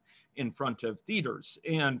seated in front of theaters.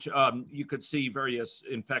 And you could see various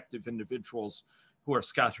infective individuals who are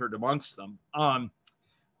scattered amongst them.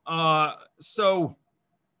 So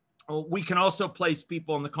we can also place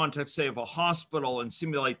people in the context, say, of a hospital and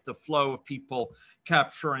simulate the flow of people,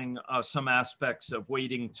 capturing some aspects of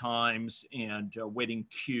waiting times and waiting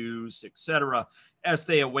queues, et cetera, as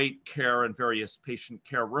they await care in various patient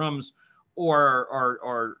care rooms, or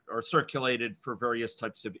are circulated for various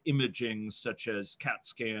types of imaging, such as CAT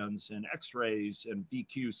scans and X-rays and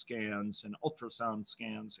VQ scans and ultrasound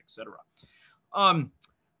scans, et cetera.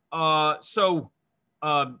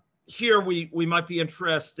 Here we might be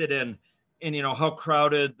interested in how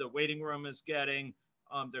crowded the waiting room is getting.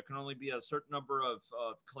 There can only be a certain number of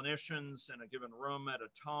clinicians in a given room at a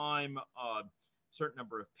time, certain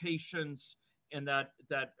number of patients, and that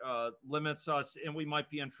limits us. And we might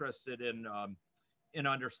be interested in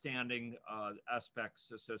understanding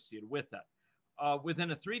aspects associated with that.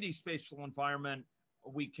 Within a 3D spatial environment,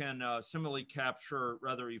 we can similarly capture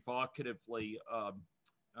rather evocatively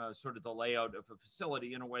sort of the layout of a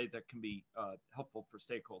facility in a way that can be helpful for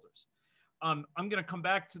stakeholders. I'm going to come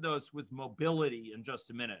back to those with mobility in just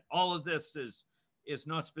a minute. All of this is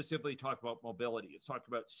not specifically talk about mobility. It's talk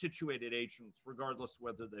about situated agents, regardless of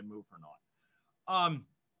whether they move or not.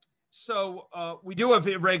 We do have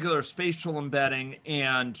irregular spatial embedding,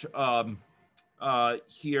 and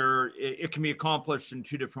here it can be accomplished in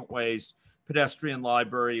 2 different ways: pedestrian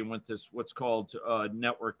library and with this what's called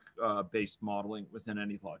network-based modeling within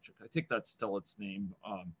AnyLogic. I think that's still its name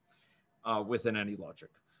within AnyLogic.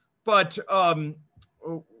 But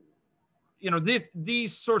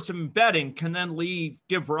these sorts of embedding can then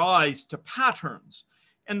give rise to patterns.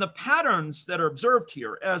 And the patterns that are observed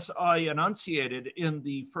here, as I enunciated in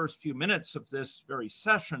the first few minutes of this very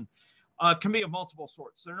session, can be of multiple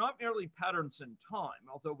sorts. They're not merely patterns in time,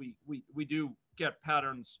 although we do get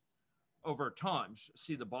patterns over time.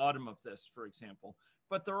 See the bottom of this, for example.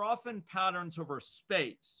 But they're often patterns over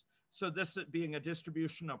space. So this being a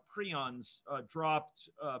distribution of prions dropped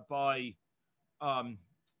by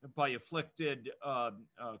afflicted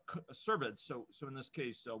cervids. So in this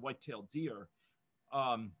case, white-tailed deer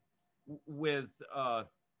with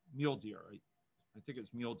mule deer. I think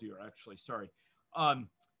it's mule deer, actually. Sorry.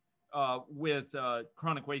 With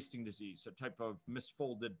chronic wasting disease, a type of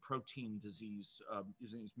misfolded protein disease,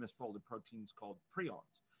 using these misfolded proteins called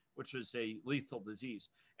prions, which is a lethal disease.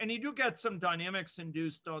 And you do get some dynamics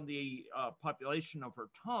induced on the population over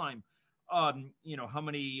time. How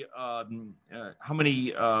many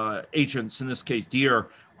agents, in this case deer,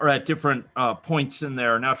 are at different points in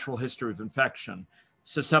their natural history of infection,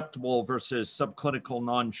 susceptible versus subclinical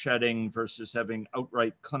non-shedding versus having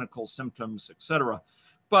outright clinical symptoms, etc.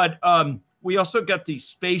 But we also get these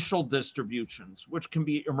spatial distributions, which can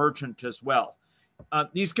be emergent as well.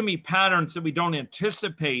 These can be patterns that we don't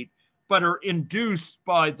anticipate, but are induced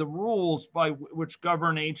by the rules by which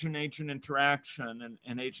govern agent-agent interaction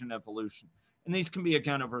and agent evolution. And these can be,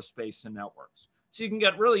 again, over space and networks. So you can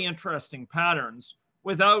get really interesting patterns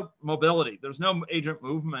without mobility. There's no agent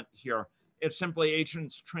movement here. It's simply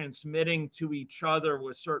agents transmitting to each other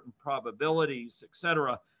with certain probabilities, et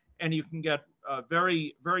cetera. And you can get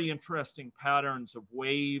very, very interesting patterns of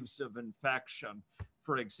waves of infection,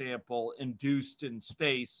 for example, induced in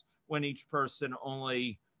space when each person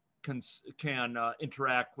only can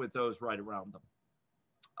interact with those right around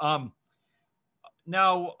them.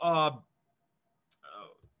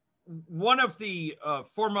 One of the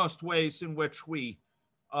foremost ways in which we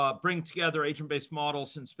bring together agent-based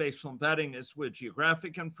models and spatial embedding is with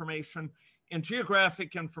geographic information. And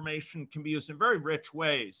geographic information can be used in very rich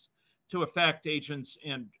ways to affect agents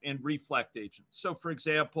and reflect agents. So for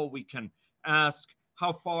example, we can ask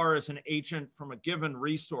how far is an agent from a given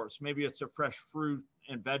resource? Maybe it's a fresh fruit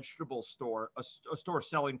and vegetable store, a store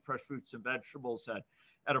selling fresh fruits and vegetables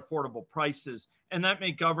at affordable prices. And that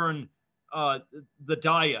may govern the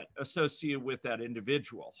diet associated with that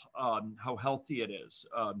individual, how healthy it is.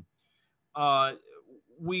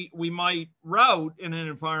 We might route in an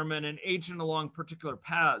environment an agent along particular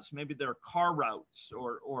paths. Maybe they're car routes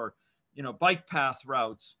or bike path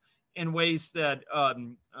routes in ways that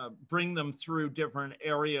bring them through different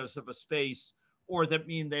areas of a space, or that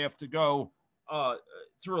mean they have to go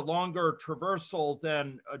through a longer traversal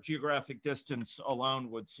than a geographic distance alone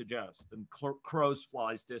would suggest, and crow's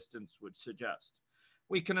flies distance would suggest.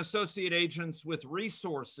 We can associate agents with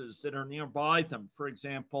resources that are nearby them. For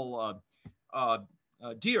example,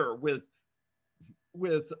 deer with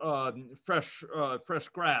fresh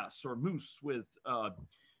grass, or moose with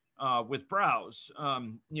browse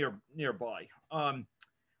nearby.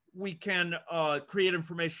 We can create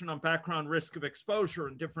information on background risk of exposure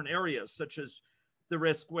in different areas, such as the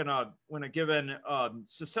risk when a given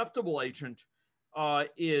susceptible agent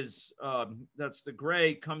that's the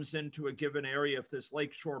gray, comes into a given area of this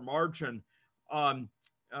lakeshore margin.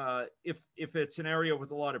 If it's an area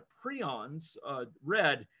with a lot of prions,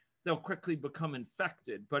 red, they'll quickly become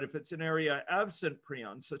infected. But if it's an area absent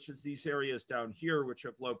prions, such as these areas down here, which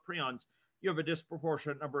have low prions, you have a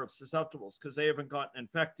disproportionate number of susceptibles because they haven't gotten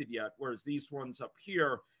infected yet. Whereas these ones up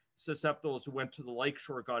here, susceptibles who went to the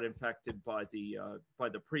lakeshore, got infected by the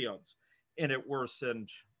prions, and it worsened,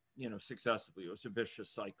 successively. It was a vicious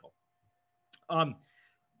cycle.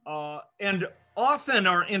 And often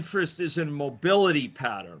our interest is in mobility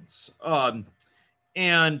patterns.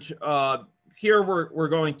 Here we're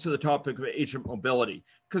going to the topic of agent mobility,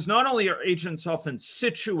 because not only are agents often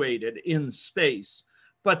situated in space,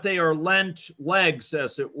 but they are lent legs,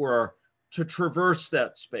 as it were, to traverse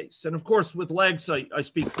that space. And of course, with legs, I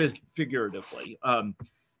speak figuratively.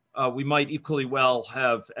 We might equally well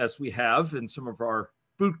have, as we have in some of our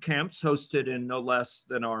boot camps hosted in no less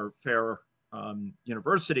than our fair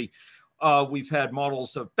university, we've had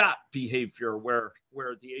models of bat behavior where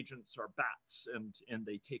the agents are bats and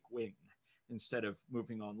they take wing instead of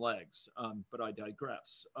moving on legs, but I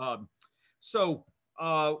digress. So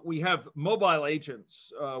we have mobile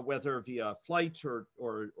agents, whether via flight or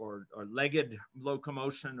legged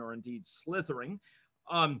locomotion or indeed slithering.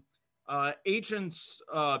 Agents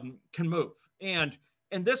can move, and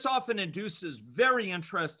this often induces very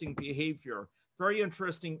interesting behavior, very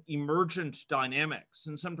interesting emergent dynamics,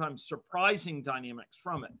 and sometimes surprising dynamics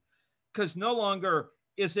from it. Because no longer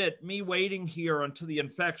is it me waiting here until the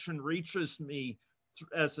infection reaches me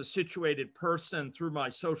as a situated person through my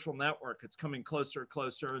social network. It's coming closer and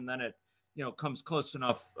closer, and then it comes close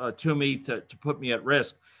enough to me to put me at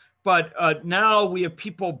risk. But now we have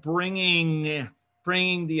people bringing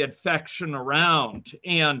the infection around,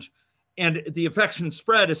 and the infection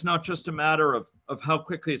spread is not just a matter of how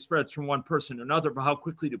quickly it spreads from one person to another, but how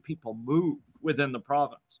quickly do people move within the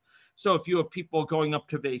province. So if you have people going up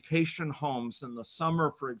to vacation homes in the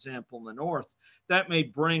summer, for example, in the north, that may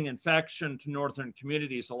bring infection to northern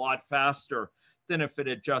communities a lot faster than if it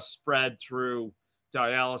had just spread through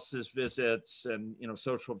dialysis visits and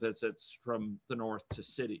social visits from the north to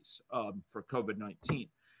cities for COVID-19.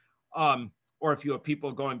 Or if you have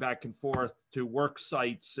people going back and forth to work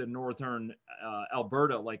sites in northern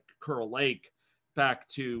Alberta, like Curl Lake, back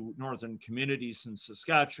to northern communities in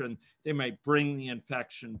Saskatchewan, they might bring the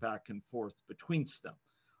infection back and forth between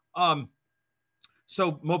them.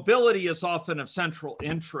 So mobility is often of central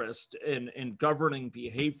interest in governing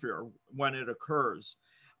behavior when it occurs.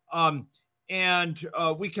 And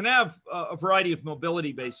we can have a variety of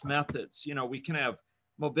mobility-based methods. We can have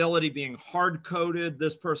mobility being hard-coded.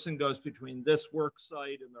 This person goes between this work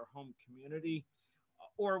site and their home community.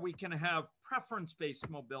 Or we can have preference-based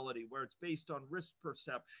mobility, where it's based on risk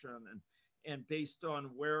perception and based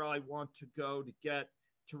on where I want to go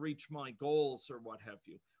to reach my goals or what have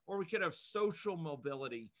you. Or we could have social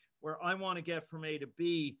mobility, where I want to get from A to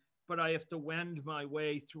B, but I have to wend my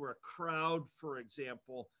way through a crowd, for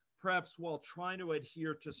example, perhaps while trying to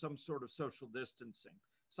adhere to some sort of social distancing,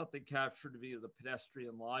 something captured via the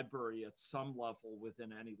pedestrian library at some level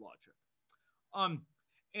within any logic.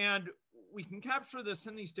 And we can capture this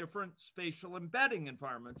in these different spatial embedding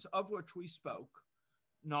environments, of which we spoke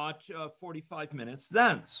not 45 minutes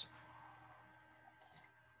thence.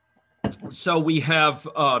 So we have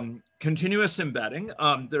continuous embedding.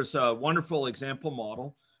 There's a wonderful example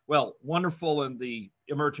model. Well, wonderful in the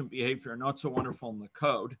emergent behavior, not so wonderful in the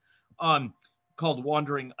code, called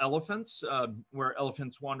Wandering Elephants, where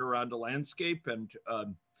elephants wander around a landscape and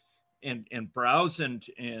browse and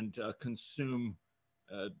consume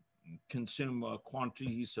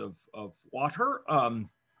quantities of water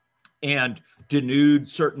and denude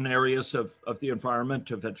certain areas of the environment,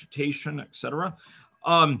 of vegetation, etc.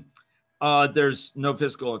 There's no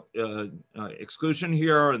physical exclusion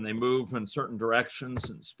here, and they move in certain directions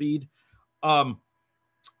and speed, and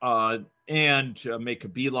make a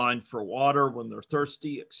beeline for water when they're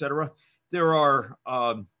thirsty, etc. There are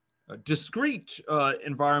discrete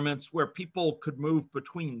environments where people could move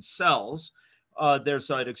between cells. There's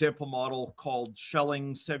an example model called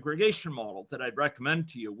Schelling segregation model that I'd recommend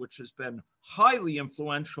to you, which has been highly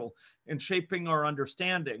influential in shaping our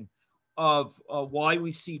understanding of why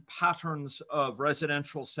we see patterns of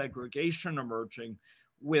residential segregation emerging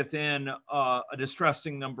within a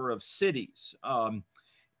distressing number of cities.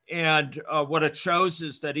 And what it shows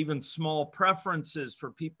is that even small preferences for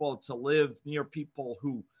people to live near people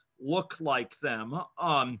who look like them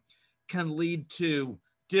can lead to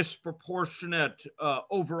disproportionate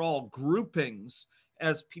overall groupings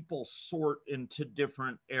as people sort into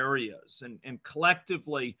different areas. And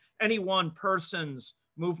collectively, any one person's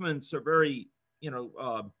movements are very,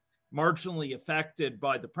 marginally affected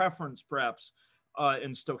by the preference, perhaps,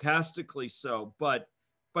 and stochastically so. But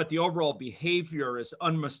the overall behavior is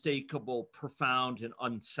unmistakable, profound, and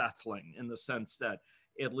unsettling in the sense that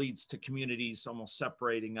it leads to communities almost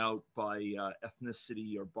separating out by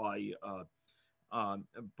ethnicity or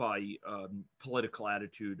by political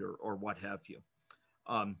attitude or what have you.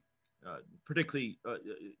 Particularly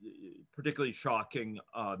shocking,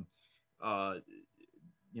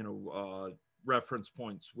 reference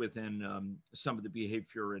points within some of the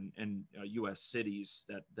behavior in U.S. cities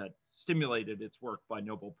that stimulated its work by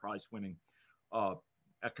Nobel Prize winning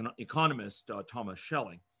economist Thomas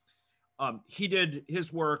Schelling. He did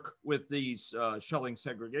his work with these Schelling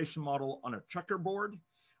segregation model on a checkerboard,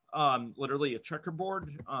 literally a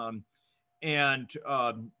checkerboard. And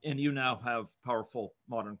you now have powerful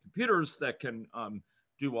modern computers that can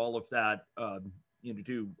do all of that,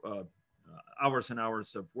 do hours and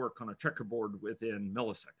hours of work on a checkerboard within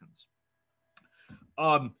milliseconds.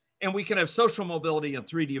 And we can have social mobility in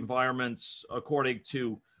 3D environments according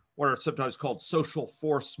to what are sometimes called social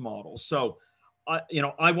force models. So,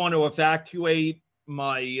 I want to evacuate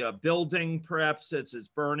my building, perhaps it's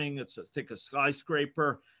burning, it's a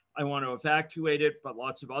skyscraper. I want to evacuate it, but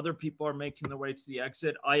lots of other people are making their way to the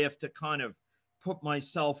exit. I have to kind of put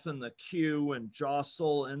myself in the queue and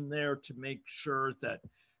jostle in there to make sure that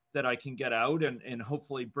I can get out and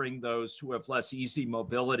hopefully bring those who have less easy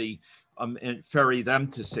mobility and ferry them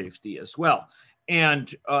to safety as well.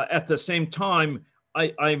 And at the same time,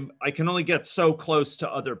 I can only get so close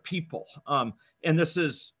to other people. And this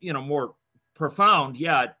is, more profound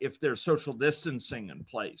yet if there's social distancing in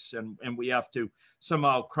place and we have to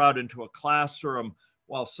somehow crowd into a classroom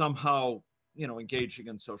while somehow, engaging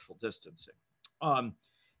in social distancing.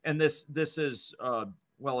 And this is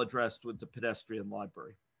well addressed with the pedestrian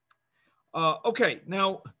library. Okay,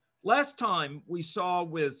 now, last time we saw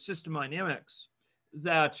with system dynamics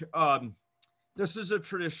that this is a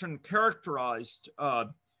tradition characterized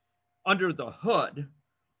under the hood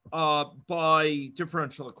by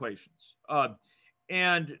differential equations.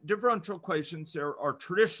 And differential equations are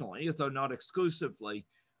traditionally, though not exclusively,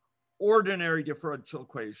 ordinary differential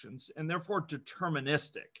equations, and therefore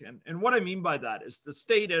deterministic. And what I mean by that is the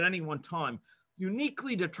state at any one time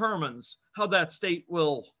uniquely determines how that state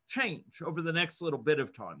will change over the next little bit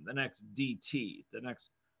of time, the next dt, the next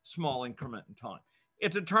small increment in time.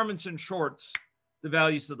 It determines, in shorts, the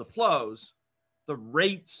values of the flows, the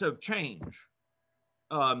rates of change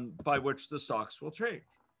by which the stocks will change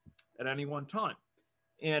at any one time.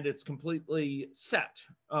 And it's completely set.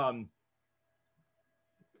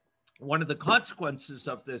 One of the consequences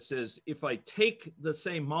of this is if I take the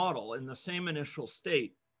same model in the same initial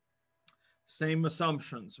state, same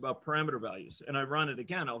assumptions about parameter values, and I run it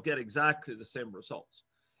again, I'll get exactly the same results.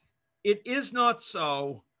 It is not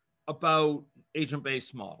so about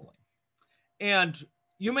agent-based modeling. And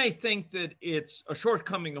you may think that it's a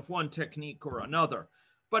shortcoming of one technique or another,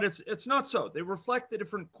 but it's not so. They reflect the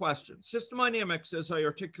different questions. System dynamics, as I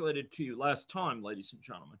articulated to you last time, ladies and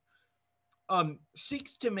gentlemen,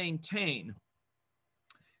 seeks to maintain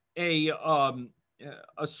a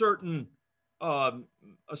certain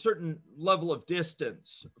level of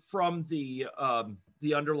distance from the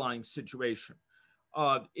underlying situation.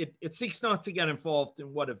 It seeks not to get involved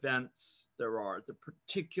in what events there are, the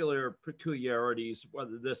particular peculiarities,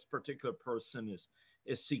 whether this particular person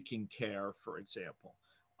is seeking care, for example,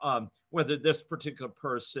 whether this particular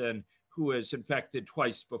person who is infected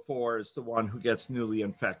twice before is the one who gets newly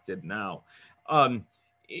infected now.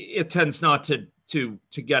 It tends not to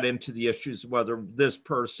get into the issues of whether this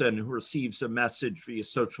person who receives a message via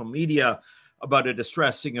social media about a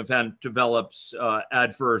distressing event develops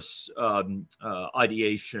adverse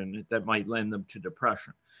ideation that might lend them to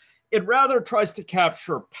depression. It rather tries to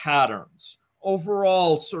capture patterns,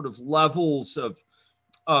 overall sort of levels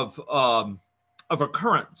of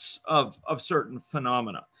occurrence of certain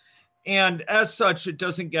phenomena. And as such, it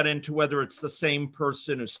doesn't get into whether it's the same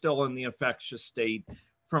person who's still in the infectious state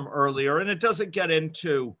from earlier. And it doesn't get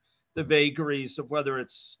into the vagaries of whether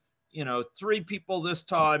it's, 3 people this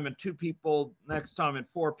time and 2 people next time and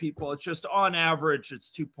 4 people. It's just on average, it's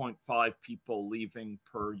 2.5 people leaving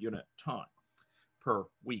per unit time, per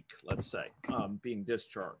week, let's say, being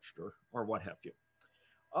discharged or what have you.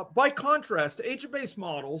 By contrast, agent-based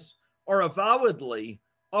models are avowedly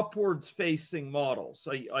upwards facing models.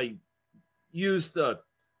 I use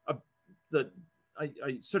I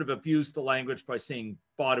sort of abused the language by saying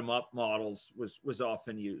bottom-up models was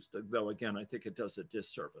often used, though again, I think it does a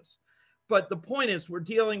disservice. But the point is, we're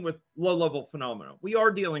dealing with low-level phenomena. We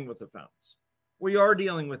are dealing with events. We are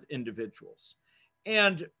dealing with individuals.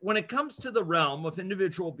 And when it comes to the realm of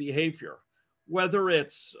individual behavior, whether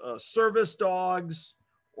it's service dogs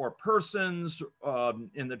or persons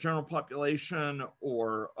in the general population,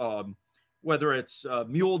 or whether it's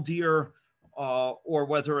mule deer, or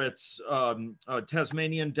whether it's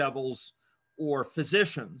Tasmanian devils or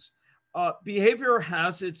physicians, behavior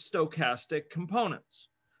has its stochastic components.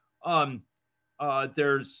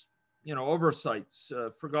 There's, oversights,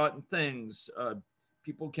 forgotten things.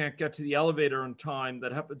 People can't get to the elevator in time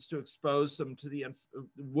that happens to expose them to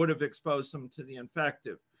would have exposed them to the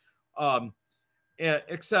infective,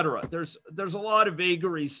 et cetera. There's a lot of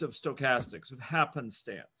vagaries of stochastics, of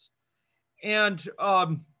happenstance. And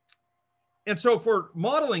so if we're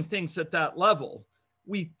modeling things at that level,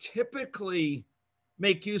 we typically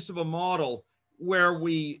make use of a model where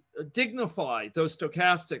we dignify those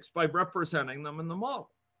stochastics by representing them in the model.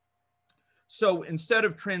 So instead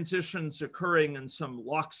of transitions occurring in some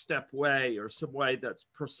lockstep way or some way that's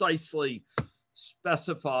precisely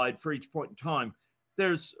specified for each point in time,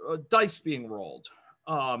 there's dice being rolled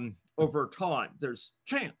over time. There's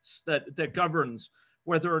chance that governs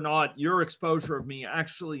whether or not your exposure of me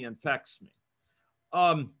actually infects me.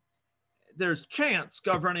 There's chance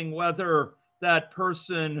governing whether that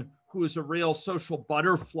person who is a real social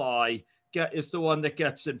butterfly is the one that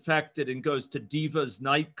gets infected and goes to Diva's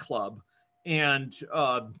nightclub and,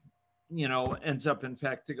 ends up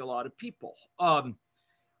infecting a lot of people.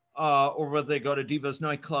 Or whether they go to Diva's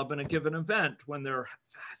nightclub in a given event when they're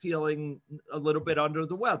feeling a little bit under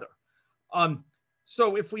the weather.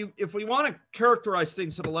 So if we want to characterize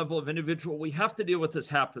things at a level of individual, we have to deal with this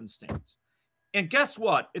happenstance. And guess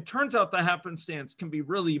what? It turns out the happenstance can be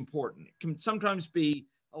really important. It can sometimes be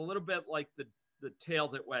a little bit like the tail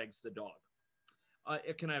that wags the dog.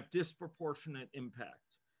 It can have disproportionate impact.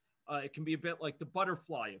 It can be a bit like the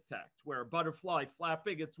butterfly effect, where a butterfly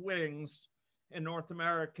flapping its wings in North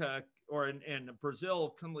America or in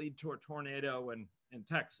Brazil can lead to a tornado in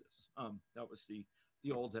Texas. That was the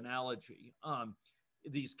old analogy.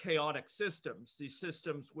 These chaotic systems, these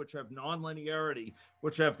systems which have nonlinearity,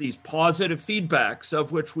 which have these positive feedbacks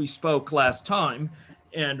of which we spoke last time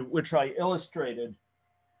and which I illustrated.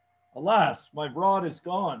 Alas, my rod is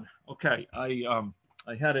gone. Okay, I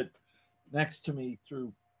had it next to me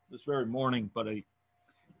through this very morning, but I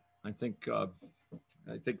think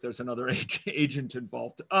there's another agent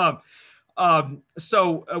involved.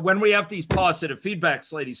 So when we have these positive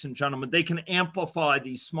feedbacks, ladies and gentlemen, they can amplify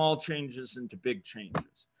these small changes into big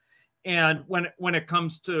changes. And when it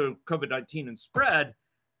comes to COVID-19 and spread,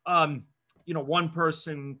 one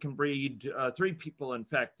person can breed 3 people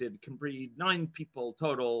infected, can breed 9 people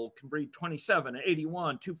total, can breed 27,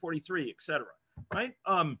 81, 243, et cetera, right?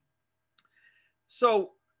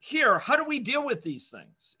 So here, how do we deal with these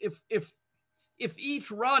things? If each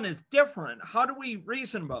run is different, how do we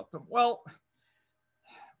reason about them? Well,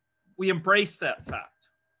 we embrace that fact.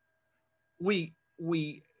 We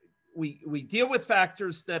deal with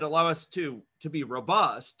factors that allow us to be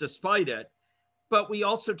robust despite it, but we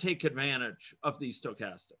also take advantage of these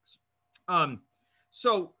stochastics.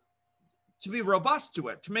 So to be robust to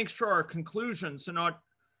it, to make sure our conclusions are not,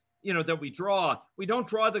 that we don't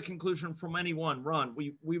draw the conclusion from any one run.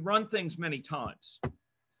 We run things many times.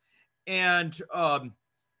 And to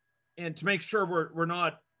make sure we're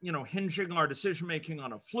not, hinging our decision-making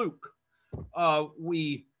on a fluke,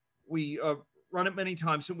 we run it many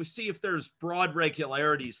times and we see if there's broad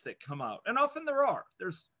regularities that come out. And often there are.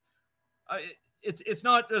 It's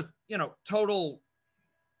not just, total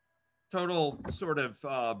sort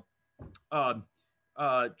of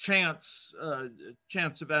chance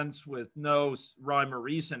events with no rhyme or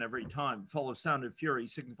reason every time, full of sound and fury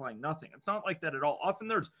signifying nothing. It's not like that at all. Often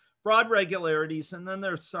there's broad regularities and then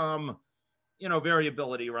there's some,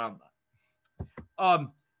 variability around that.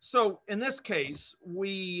 So in this case,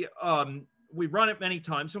 we run it many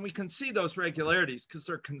times and we can see those regularities because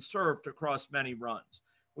they're conserved across many runs.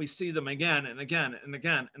 We see them again and again and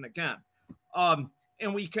again and again.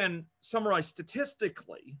 And we can summarize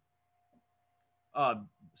statistically.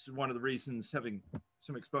 This is one of the reasons having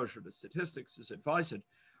some exposure to statistics is advised.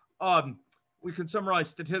 We can summarize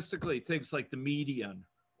statistically things like the median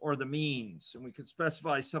or the means, and we can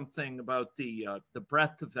specify something about the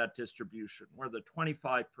breadth of that distribution, where the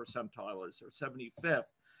 25th percentile is or 75th,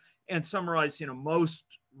 and summarize,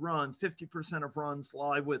 most runs, 50% of runs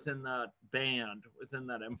lie within that band, within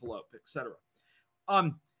that envelope, et cetera.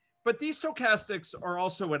 But these stochastics are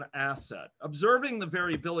also an asset. Observing the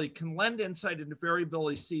variability can lend insight into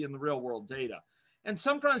variability seen in the real world data. And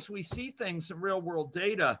sometimes we see things in real world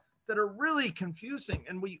data that are really confusing.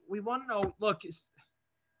 And we want to know, look,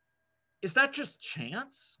 is that just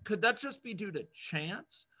chance? Could that just be due to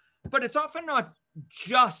chance? But it's often not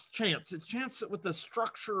just chance. It's chance with the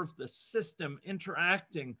structure of the system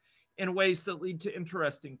interacting in ways that lead to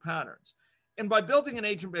interesting patterns. And by building an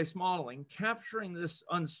agent-based modeling, capturing this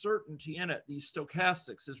uncertainty in it, these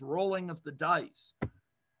stochastics, is rolling of the dice.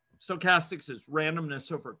 Stochastics is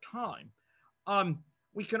randomness over time.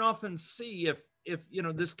 We can often see if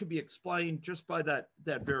this could be explained just by that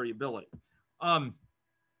variability.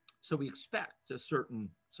 So we expect a certain,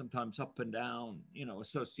 sometimes up and down,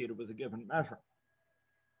 associated with a given measure.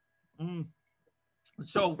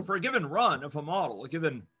 So for a given run of a model, a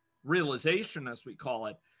given realization, as we call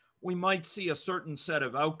it, we might see a certain set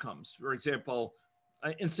of outcomes. For example,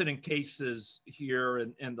 incident cases here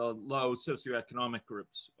in the low socioeconomic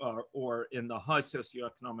groups or in the high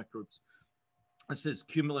socioeconomic groups. This is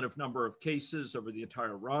cumulative number of cases over the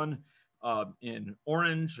entire run. In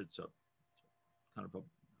orange, it's a kind of a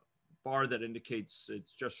bar that indicates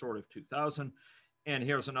it's just short of 2,000. And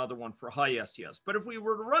here's another one for high SES. But if we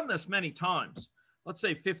were to run this many times, let's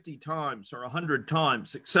say 50 times or 100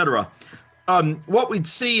 times, et cetera, what we'd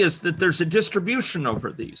see is that there's a distribution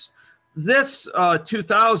over these. This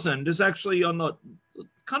 2,000 is actually on the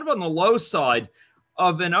kind of on the low side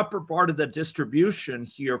of an upper part of the distribution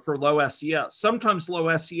here for low SES. Sometimes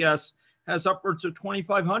low SES has upwards of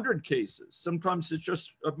 2,500 cases. Sometimes it's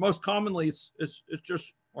just, most commonly, it's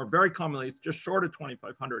just, or very commonly, it's just short of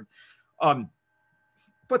 2,500.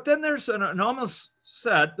 But then there's an anomalous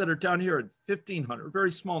set that are down here at 1,500,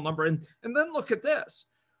 very small number. And then look at this.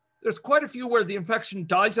 There's quite a few where the infection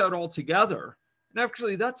dies out altogether. And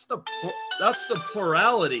actually, that's the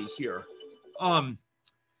plurality here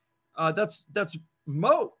That's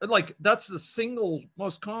mode, like that's the single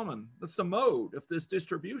most common, that's the mode of this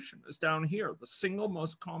distribution is down here. The single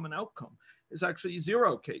most common outcome is actually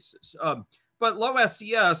 0 cases. But low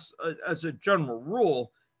SES, as a general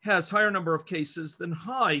rule, has higher number of cases than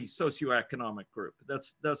high socioeconomic group.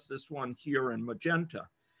 That's this one here in magenta.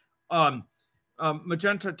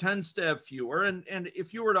 Magenta tends to have fewer, and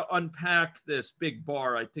if you were to unpack this big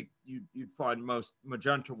bar, I think you'd find most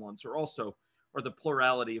magenta ones are also, or the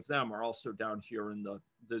plurality of them are also down here in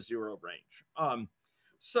the 0 range.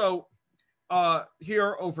 So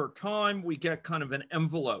here over time, we get kind of an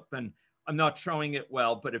envelope, and I'm not showing it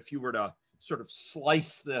well, but if you were to sort of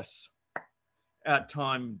slice this at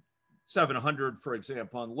time 700, for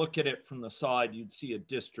example, and look at it from the side, you'd see a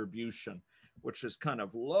distribution, which is kind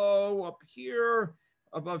of low up here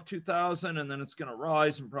above 2000, and then it's going to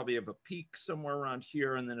rise and probably have a peak somewhere around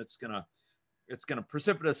here, and then it's going to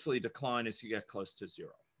precipitously decline as you get close to 0.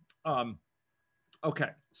 Okay,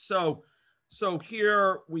 so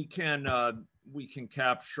here we can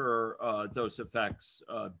capture those effects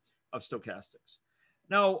of stochastics.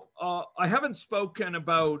 Now, I haven't spoken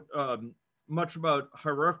about much about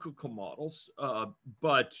hierarchical models,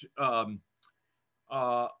 but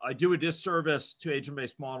I do a disservice to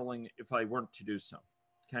agent-based modeling if I weren't to do so.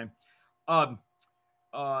 Okay,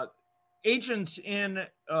 agents in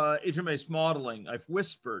agent-based modeling, I've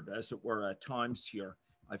whispered, as it were, at times here.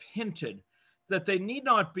 I've hinted that they need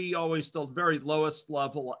not be always the very lowest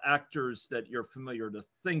level actors that you're familiar to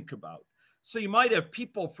think about. So you might have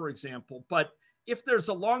people, for example, but if there's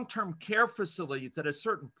a long-term care facility that has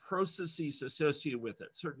certain processes associated with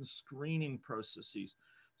it, certain screening processes,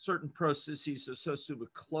 certain processes associated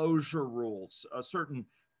with closure rules, certain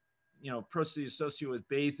processes associated with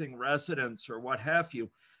bathing residents or what have you,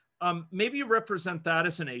 maybe you represent that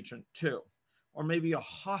as an agent too. Or maybe a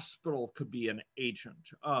hospital could be an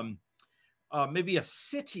agent. Maybe a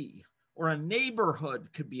city or a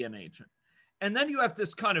neighborhood could be an agent. And then you have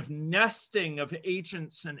this kind of nesting of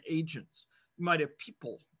agents and agents. You might have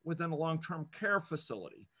people within a long-term care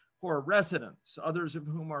facility who are residents, others of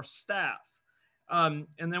whom are staff. And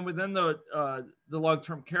then within the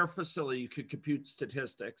long-term care facility, you could compute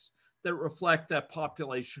statistics that reflect that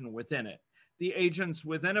population within it. The agents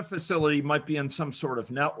within a facility might be in some sort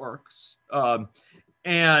of networks,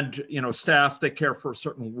 and staff that care for a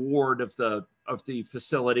certain ward of the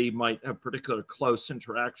facility might have particular close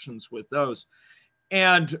interactions with those.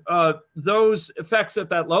 And those effects at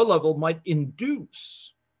that low level might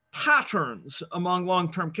induce patterns among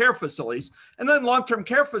long-term care facilities. And then long-term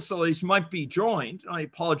care facilities might be joined. I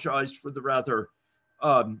apologize for the rather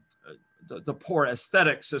the poor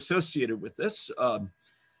aesthetics associated with this.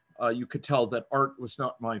 You could tell that art was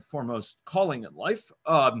not my foremost calling in life.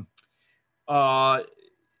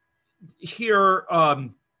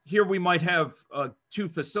 Here we might have 2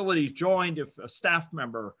 facilities joined if a staff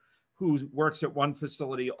member who works at one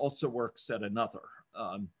facility also works at another.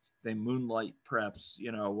 They moonlight perhaps,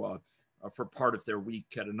 for part of their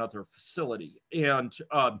week at another facility. And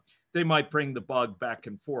they might bring the bug back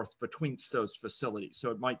and forth between those facilities.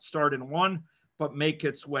 So it might start in one, but make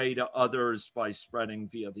its way to others by spreading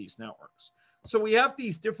via these networks. So we have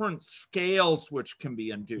these different scales which can be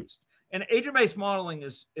induced. And agent-based modeling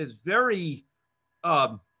is very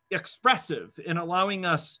expressive in allowing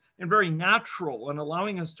us, and very natural in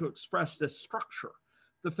allowing us to express this structure.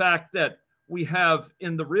 The fact that we have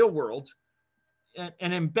in the real world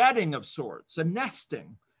an embedding of sorts, a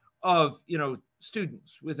nesting of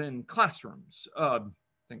students within classrooms,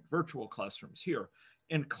 think virtual classrooms here,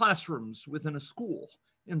 in classrooms within a school,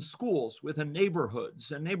 in schools within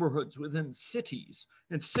neighborhoods, and neighborhoods within cities,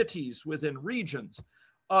 and cities within regions.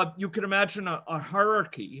 You can imagine a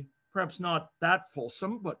hierarchy, perhaps not that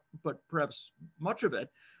fulsome, but perhaps much of it,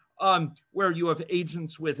 where you have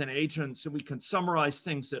agents within agents, and we can summarize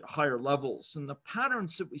things at higher levels. And the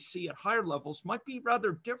patterns that we see at higher levels might be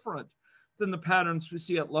rather different than the patterns we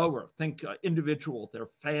see at lower. Think individual, their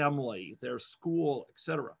family, their school,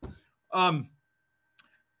 etc.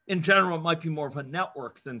 In general, it might be more of a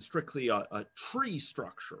network than strictly a tree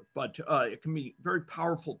structure, but it can be very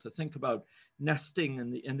powerful to think about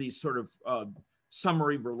nesting in these sort of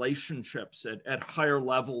summary relationships at higher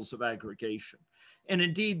levels of aggregation. And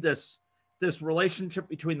indeed, this relationship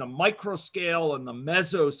between the micro scale and the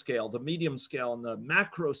meso scale, the medium scale and the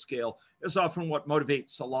macro scale, is often what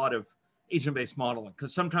motivates a lot of agent-based modeling,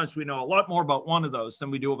 because sometimes we know a lot more about one of those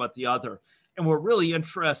than we do about the other. And we're really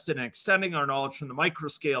interested in extending our knowledge from the micro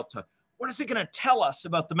scale to What is it going to tell us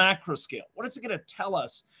about the macro scale? What is it going to tell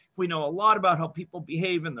us if we know a lot about how people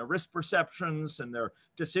behave and their risk perceptions and their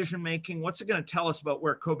decision making? What's it going to tell us about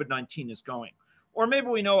where COVID-19 is going? Or maybe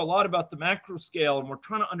we know a lot about the macro scale and we're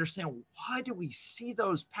trying to understand, why do we see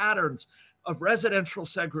those patterns of residential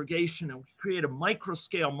segregation, and we create a micro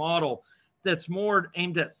scale model that's more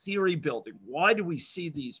aimed at theory building. Why do we see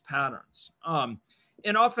these patterns? And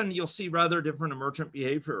often you'll see rather different emergent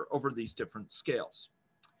behavior over these different scales.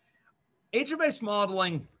 Agent-based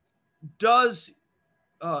modeling does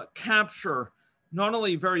capture not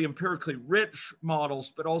only very empirically rich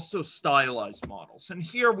models, but also stylized models. And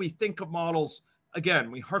here we think of models,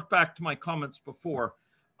 again, we hark back to my comments before,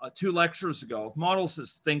 2 lectures ago, of models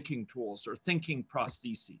as thinking tools or thinking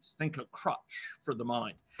prostheses. Think a crutch for the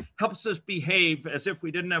mind. Helps us behave as if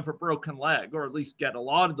we didn't have a broken leg, or at least get a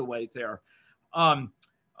lot of the way there,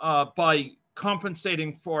 by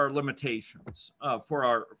compensating for our limitations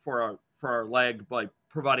for our leg, by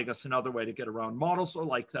providing us another way to get around. Models are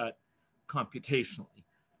like that computationally.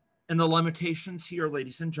 And the limitations here,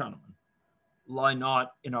 ladies and gentlemen, lie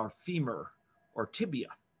not in our femur or tibia,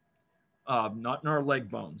 not in our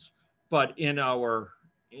leg bones, but in our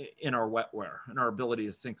wetware and our ability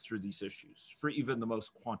to think through these issues for even the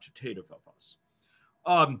most quantitative of us.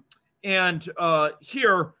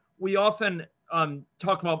 Here we often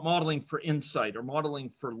talk about modeling for insight or modeling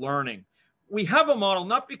for learning. We have a model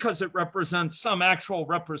not because it represents some actual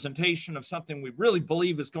representation of something we really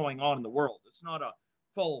believe is going on in the world. It's not a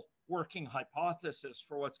full working hypothesis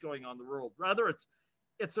for what's going on in the world. Rather,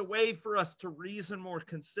 it's a way for us to reason more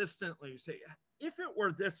consistently. Say, if it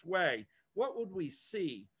were this way, what would we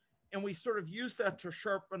see? And we sort of use that to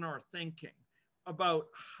sharpen our thinking about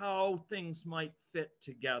how things might fit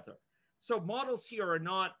together. So models here are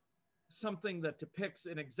not something that depicts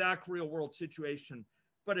an exact real world situation,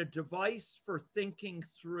 but a device for thinking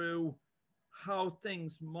through how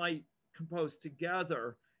things might compose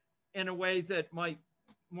together in a way that might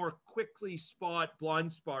more quickly spot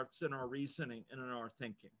blind spots in our reasoning and in our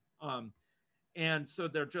thinking. And so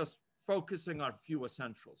they're just focusing on a few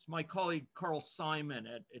essentials. My colleague Carl Simon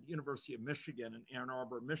at University of Michigan in Ann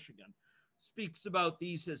Arbor, Michigan, speaks about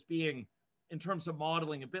these as being, in terms of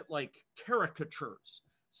modeling, a bit like caricatures.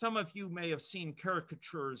 Some of you may have seen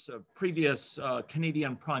caricatures of previous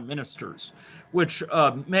Canadian prime ministers, which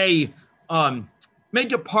may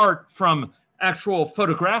depart from actual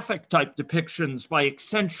photographic type depictions by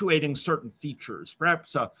accentuating certain features,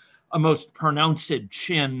 perhaps a most pronounced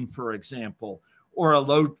chin, for example, or a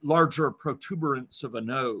larger protuberance of a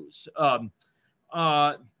nose,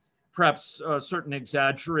 perhaps certain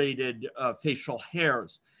exaggerated facial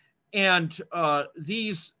hairs. And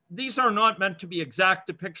these are not meant to be exact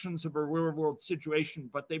depictions of a real world situation,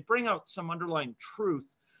 but they bring out some underlying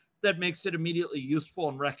truth that makes it immediately useful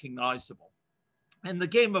and recognizable. And the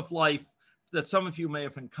game of life that some of you may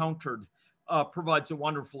have encountered provides a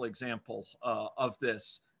wonderful example of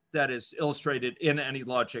this that is illustrated in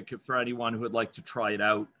AnyLogic for anyone who would like to try it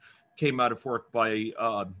out. Came out of work by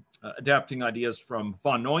adapting ideas from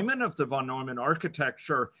von Neumann of the von Neumann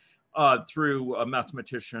architecture through a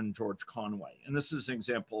mathematician, George Conway. And this is an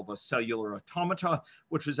example of a cellular automata,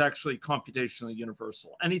 which is actually computationally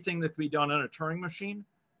universal. Anything that can be done on a Turing machine,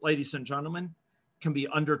 ladies and gentlemen, can be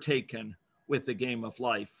undertaken with the game of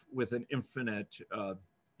life with an infinite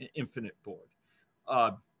board.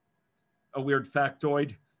 A weird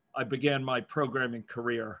factoid, I began my programming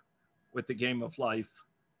career with the game of life,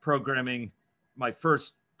 programming my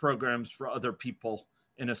first programs for other people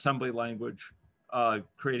in assembly language,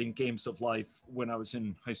 creating games of life when I was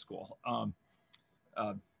in high school.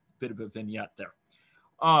 Bit of a vignette there.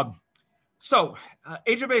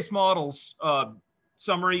 Agent-based models,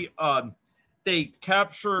 summary, they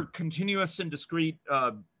capture continuous and discrete,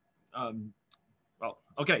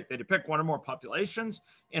 they depict one or more populations,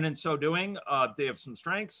 and in so doing, they have some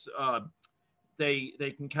strengths.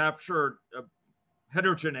 They can capture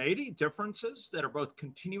heterogeneity, differences that are both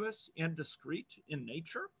continuous and discrete in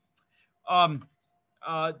nature.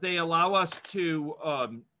 They allow us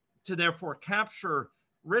to therefore capture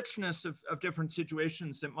richness of different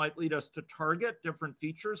situations that might lead us to target different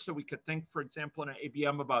features. So we could think, for example, in an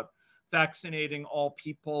ABM about vaccinating all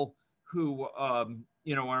people who are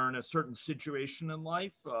in a certain situation in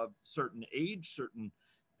life, of certain age, certain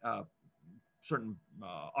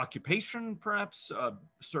occupation, perhaps,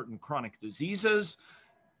 certain chronic diseases,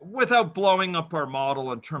 without blowing up our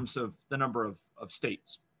model in terms of the number of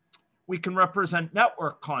states. We can represent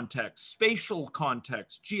network context, spatial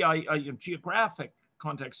context, geographic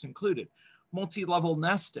context included, multi-level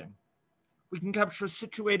nesting. We can capture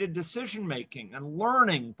situated decision-making and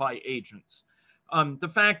learning by agents. The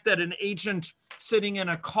fact that an agent sitting in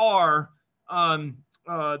a car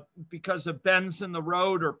because of bends in the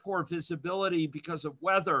road or poor visibility because of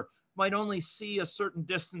weather might only see a certain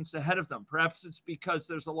distance ahead of them. Perhaps it's because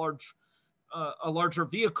there's a larger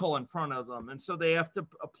vehicle in front of them, and so they have to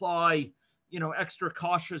apply, extra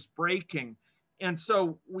cautious braking. And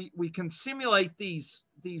so we can simulate these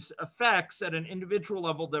effects at an individual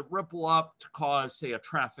level that ripple up to cause, say, a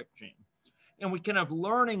traffic jam. And we can have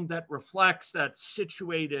learning that reflects that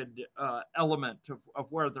situated element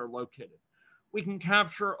of where they're located. We can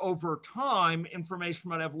capture over time information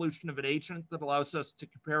about evolution of an agent that allows us to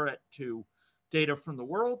compare it to data from the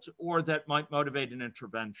world or that might motivate an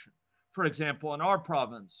intervention. For example, in our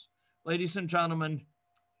province, ladies and gentlemen,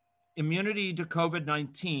 immunity to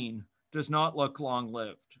COVID-19 does not look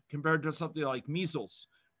long-lived compared to something like measles,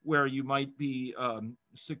 where you might be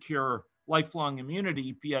secure lifelong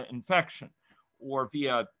immunity via infection or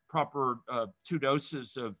via proper 2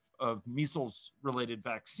 doses of measles-related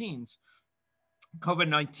vaccines.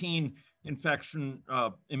 COVID-19 infection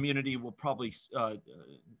immunity will probably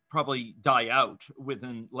die out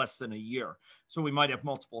within less than a year. So we might have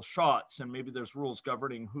multiple shots, and maybe there's rules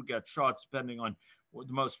governing who gets shots depending on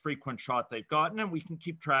the most frequent shot they've gotten, and we can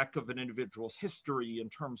keep track of an individual's history in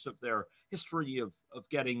terms of their history of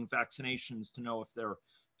getting vaccinations to know if they're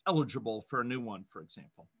eligible for a new one, for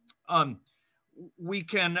example. We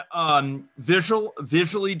can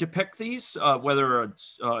visually depict these, whether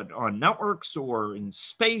it's on networks or in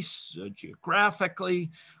space,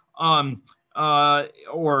 geographically, or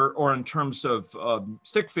in terms of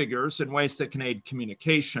stick figures in ways that can aid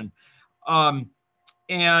communication.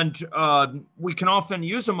 And we can often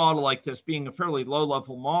use a model like this, being a fairly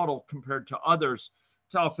low-level model compared to others,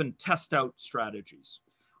 to often test out strategies.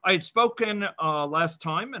 I had spoken last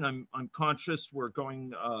time, and I'm conscious we're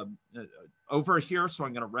going over here, so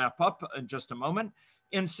I'm going to wrap up in just a moment.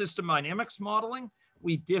 In system dynamics modeling,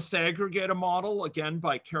 we disaggregate a model, again,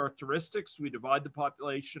 by characteristics. We divide the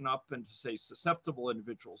population up into, say, susceptible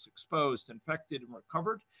individuals, exposed, infected, and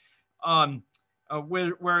recovered.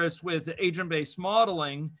 Whereas with agent-based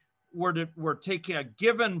modeling, we're taking a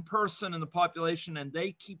given person in the population and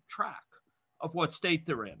they keep track of what state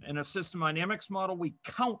they're in. In a system dynamics model, we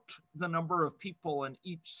count the number of people in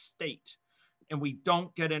each state, and we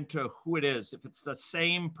don't get into who it is, if it's the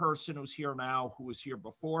same person who's here now who was here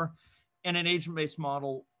before. In an agent-based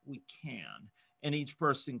model, we can, and each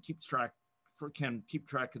person can keep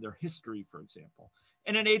track of their history, for example.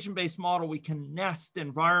 In an agent-based model, we can nest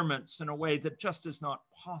environments in a way that just is not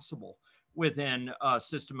possible within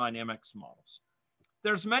system dynamics models.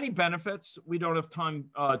 There's many benefits. We don't have time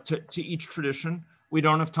to each tradition. We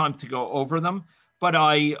don't have time to go over them, but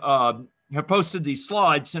I have posted these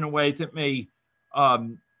slides in a way that may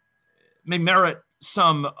merit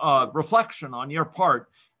some reflection on your part,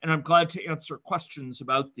 and I'm glad to answer questions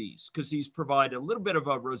about these because these provide a little bit of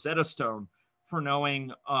a Rosetta Stone for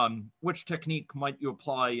knowing which technique might you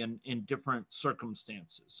apply in different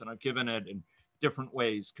circumstances. And I've given it in different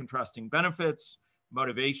ways, contrasting benefits,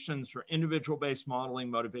 motivations for individual-based modeling,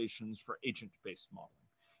 motivations for agent-based modeling.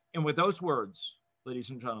 And with those words, ladies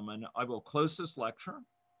and gentlemen, I will close this lecture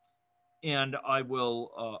and I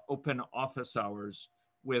will open office hours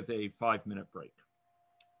with a 5-minute break.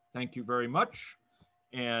 Thank you very much.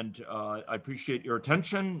 And I appreciate your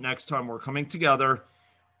attention. Next time we're coming together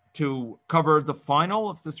to cover the final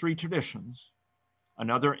of the 3 traditions,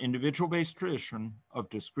 another individual-based tradition of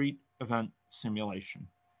discrete event simulation.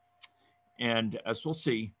 And as we'll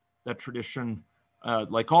see, that tradition,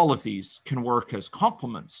 like all of these, can work as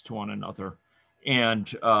complements to one another and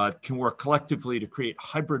can work collectively to create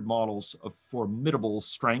hybrid models of formidable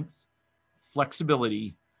strength,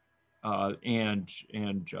 flexibility, and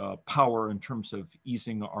power in terms of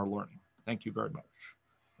easing our learning. Thank you very much.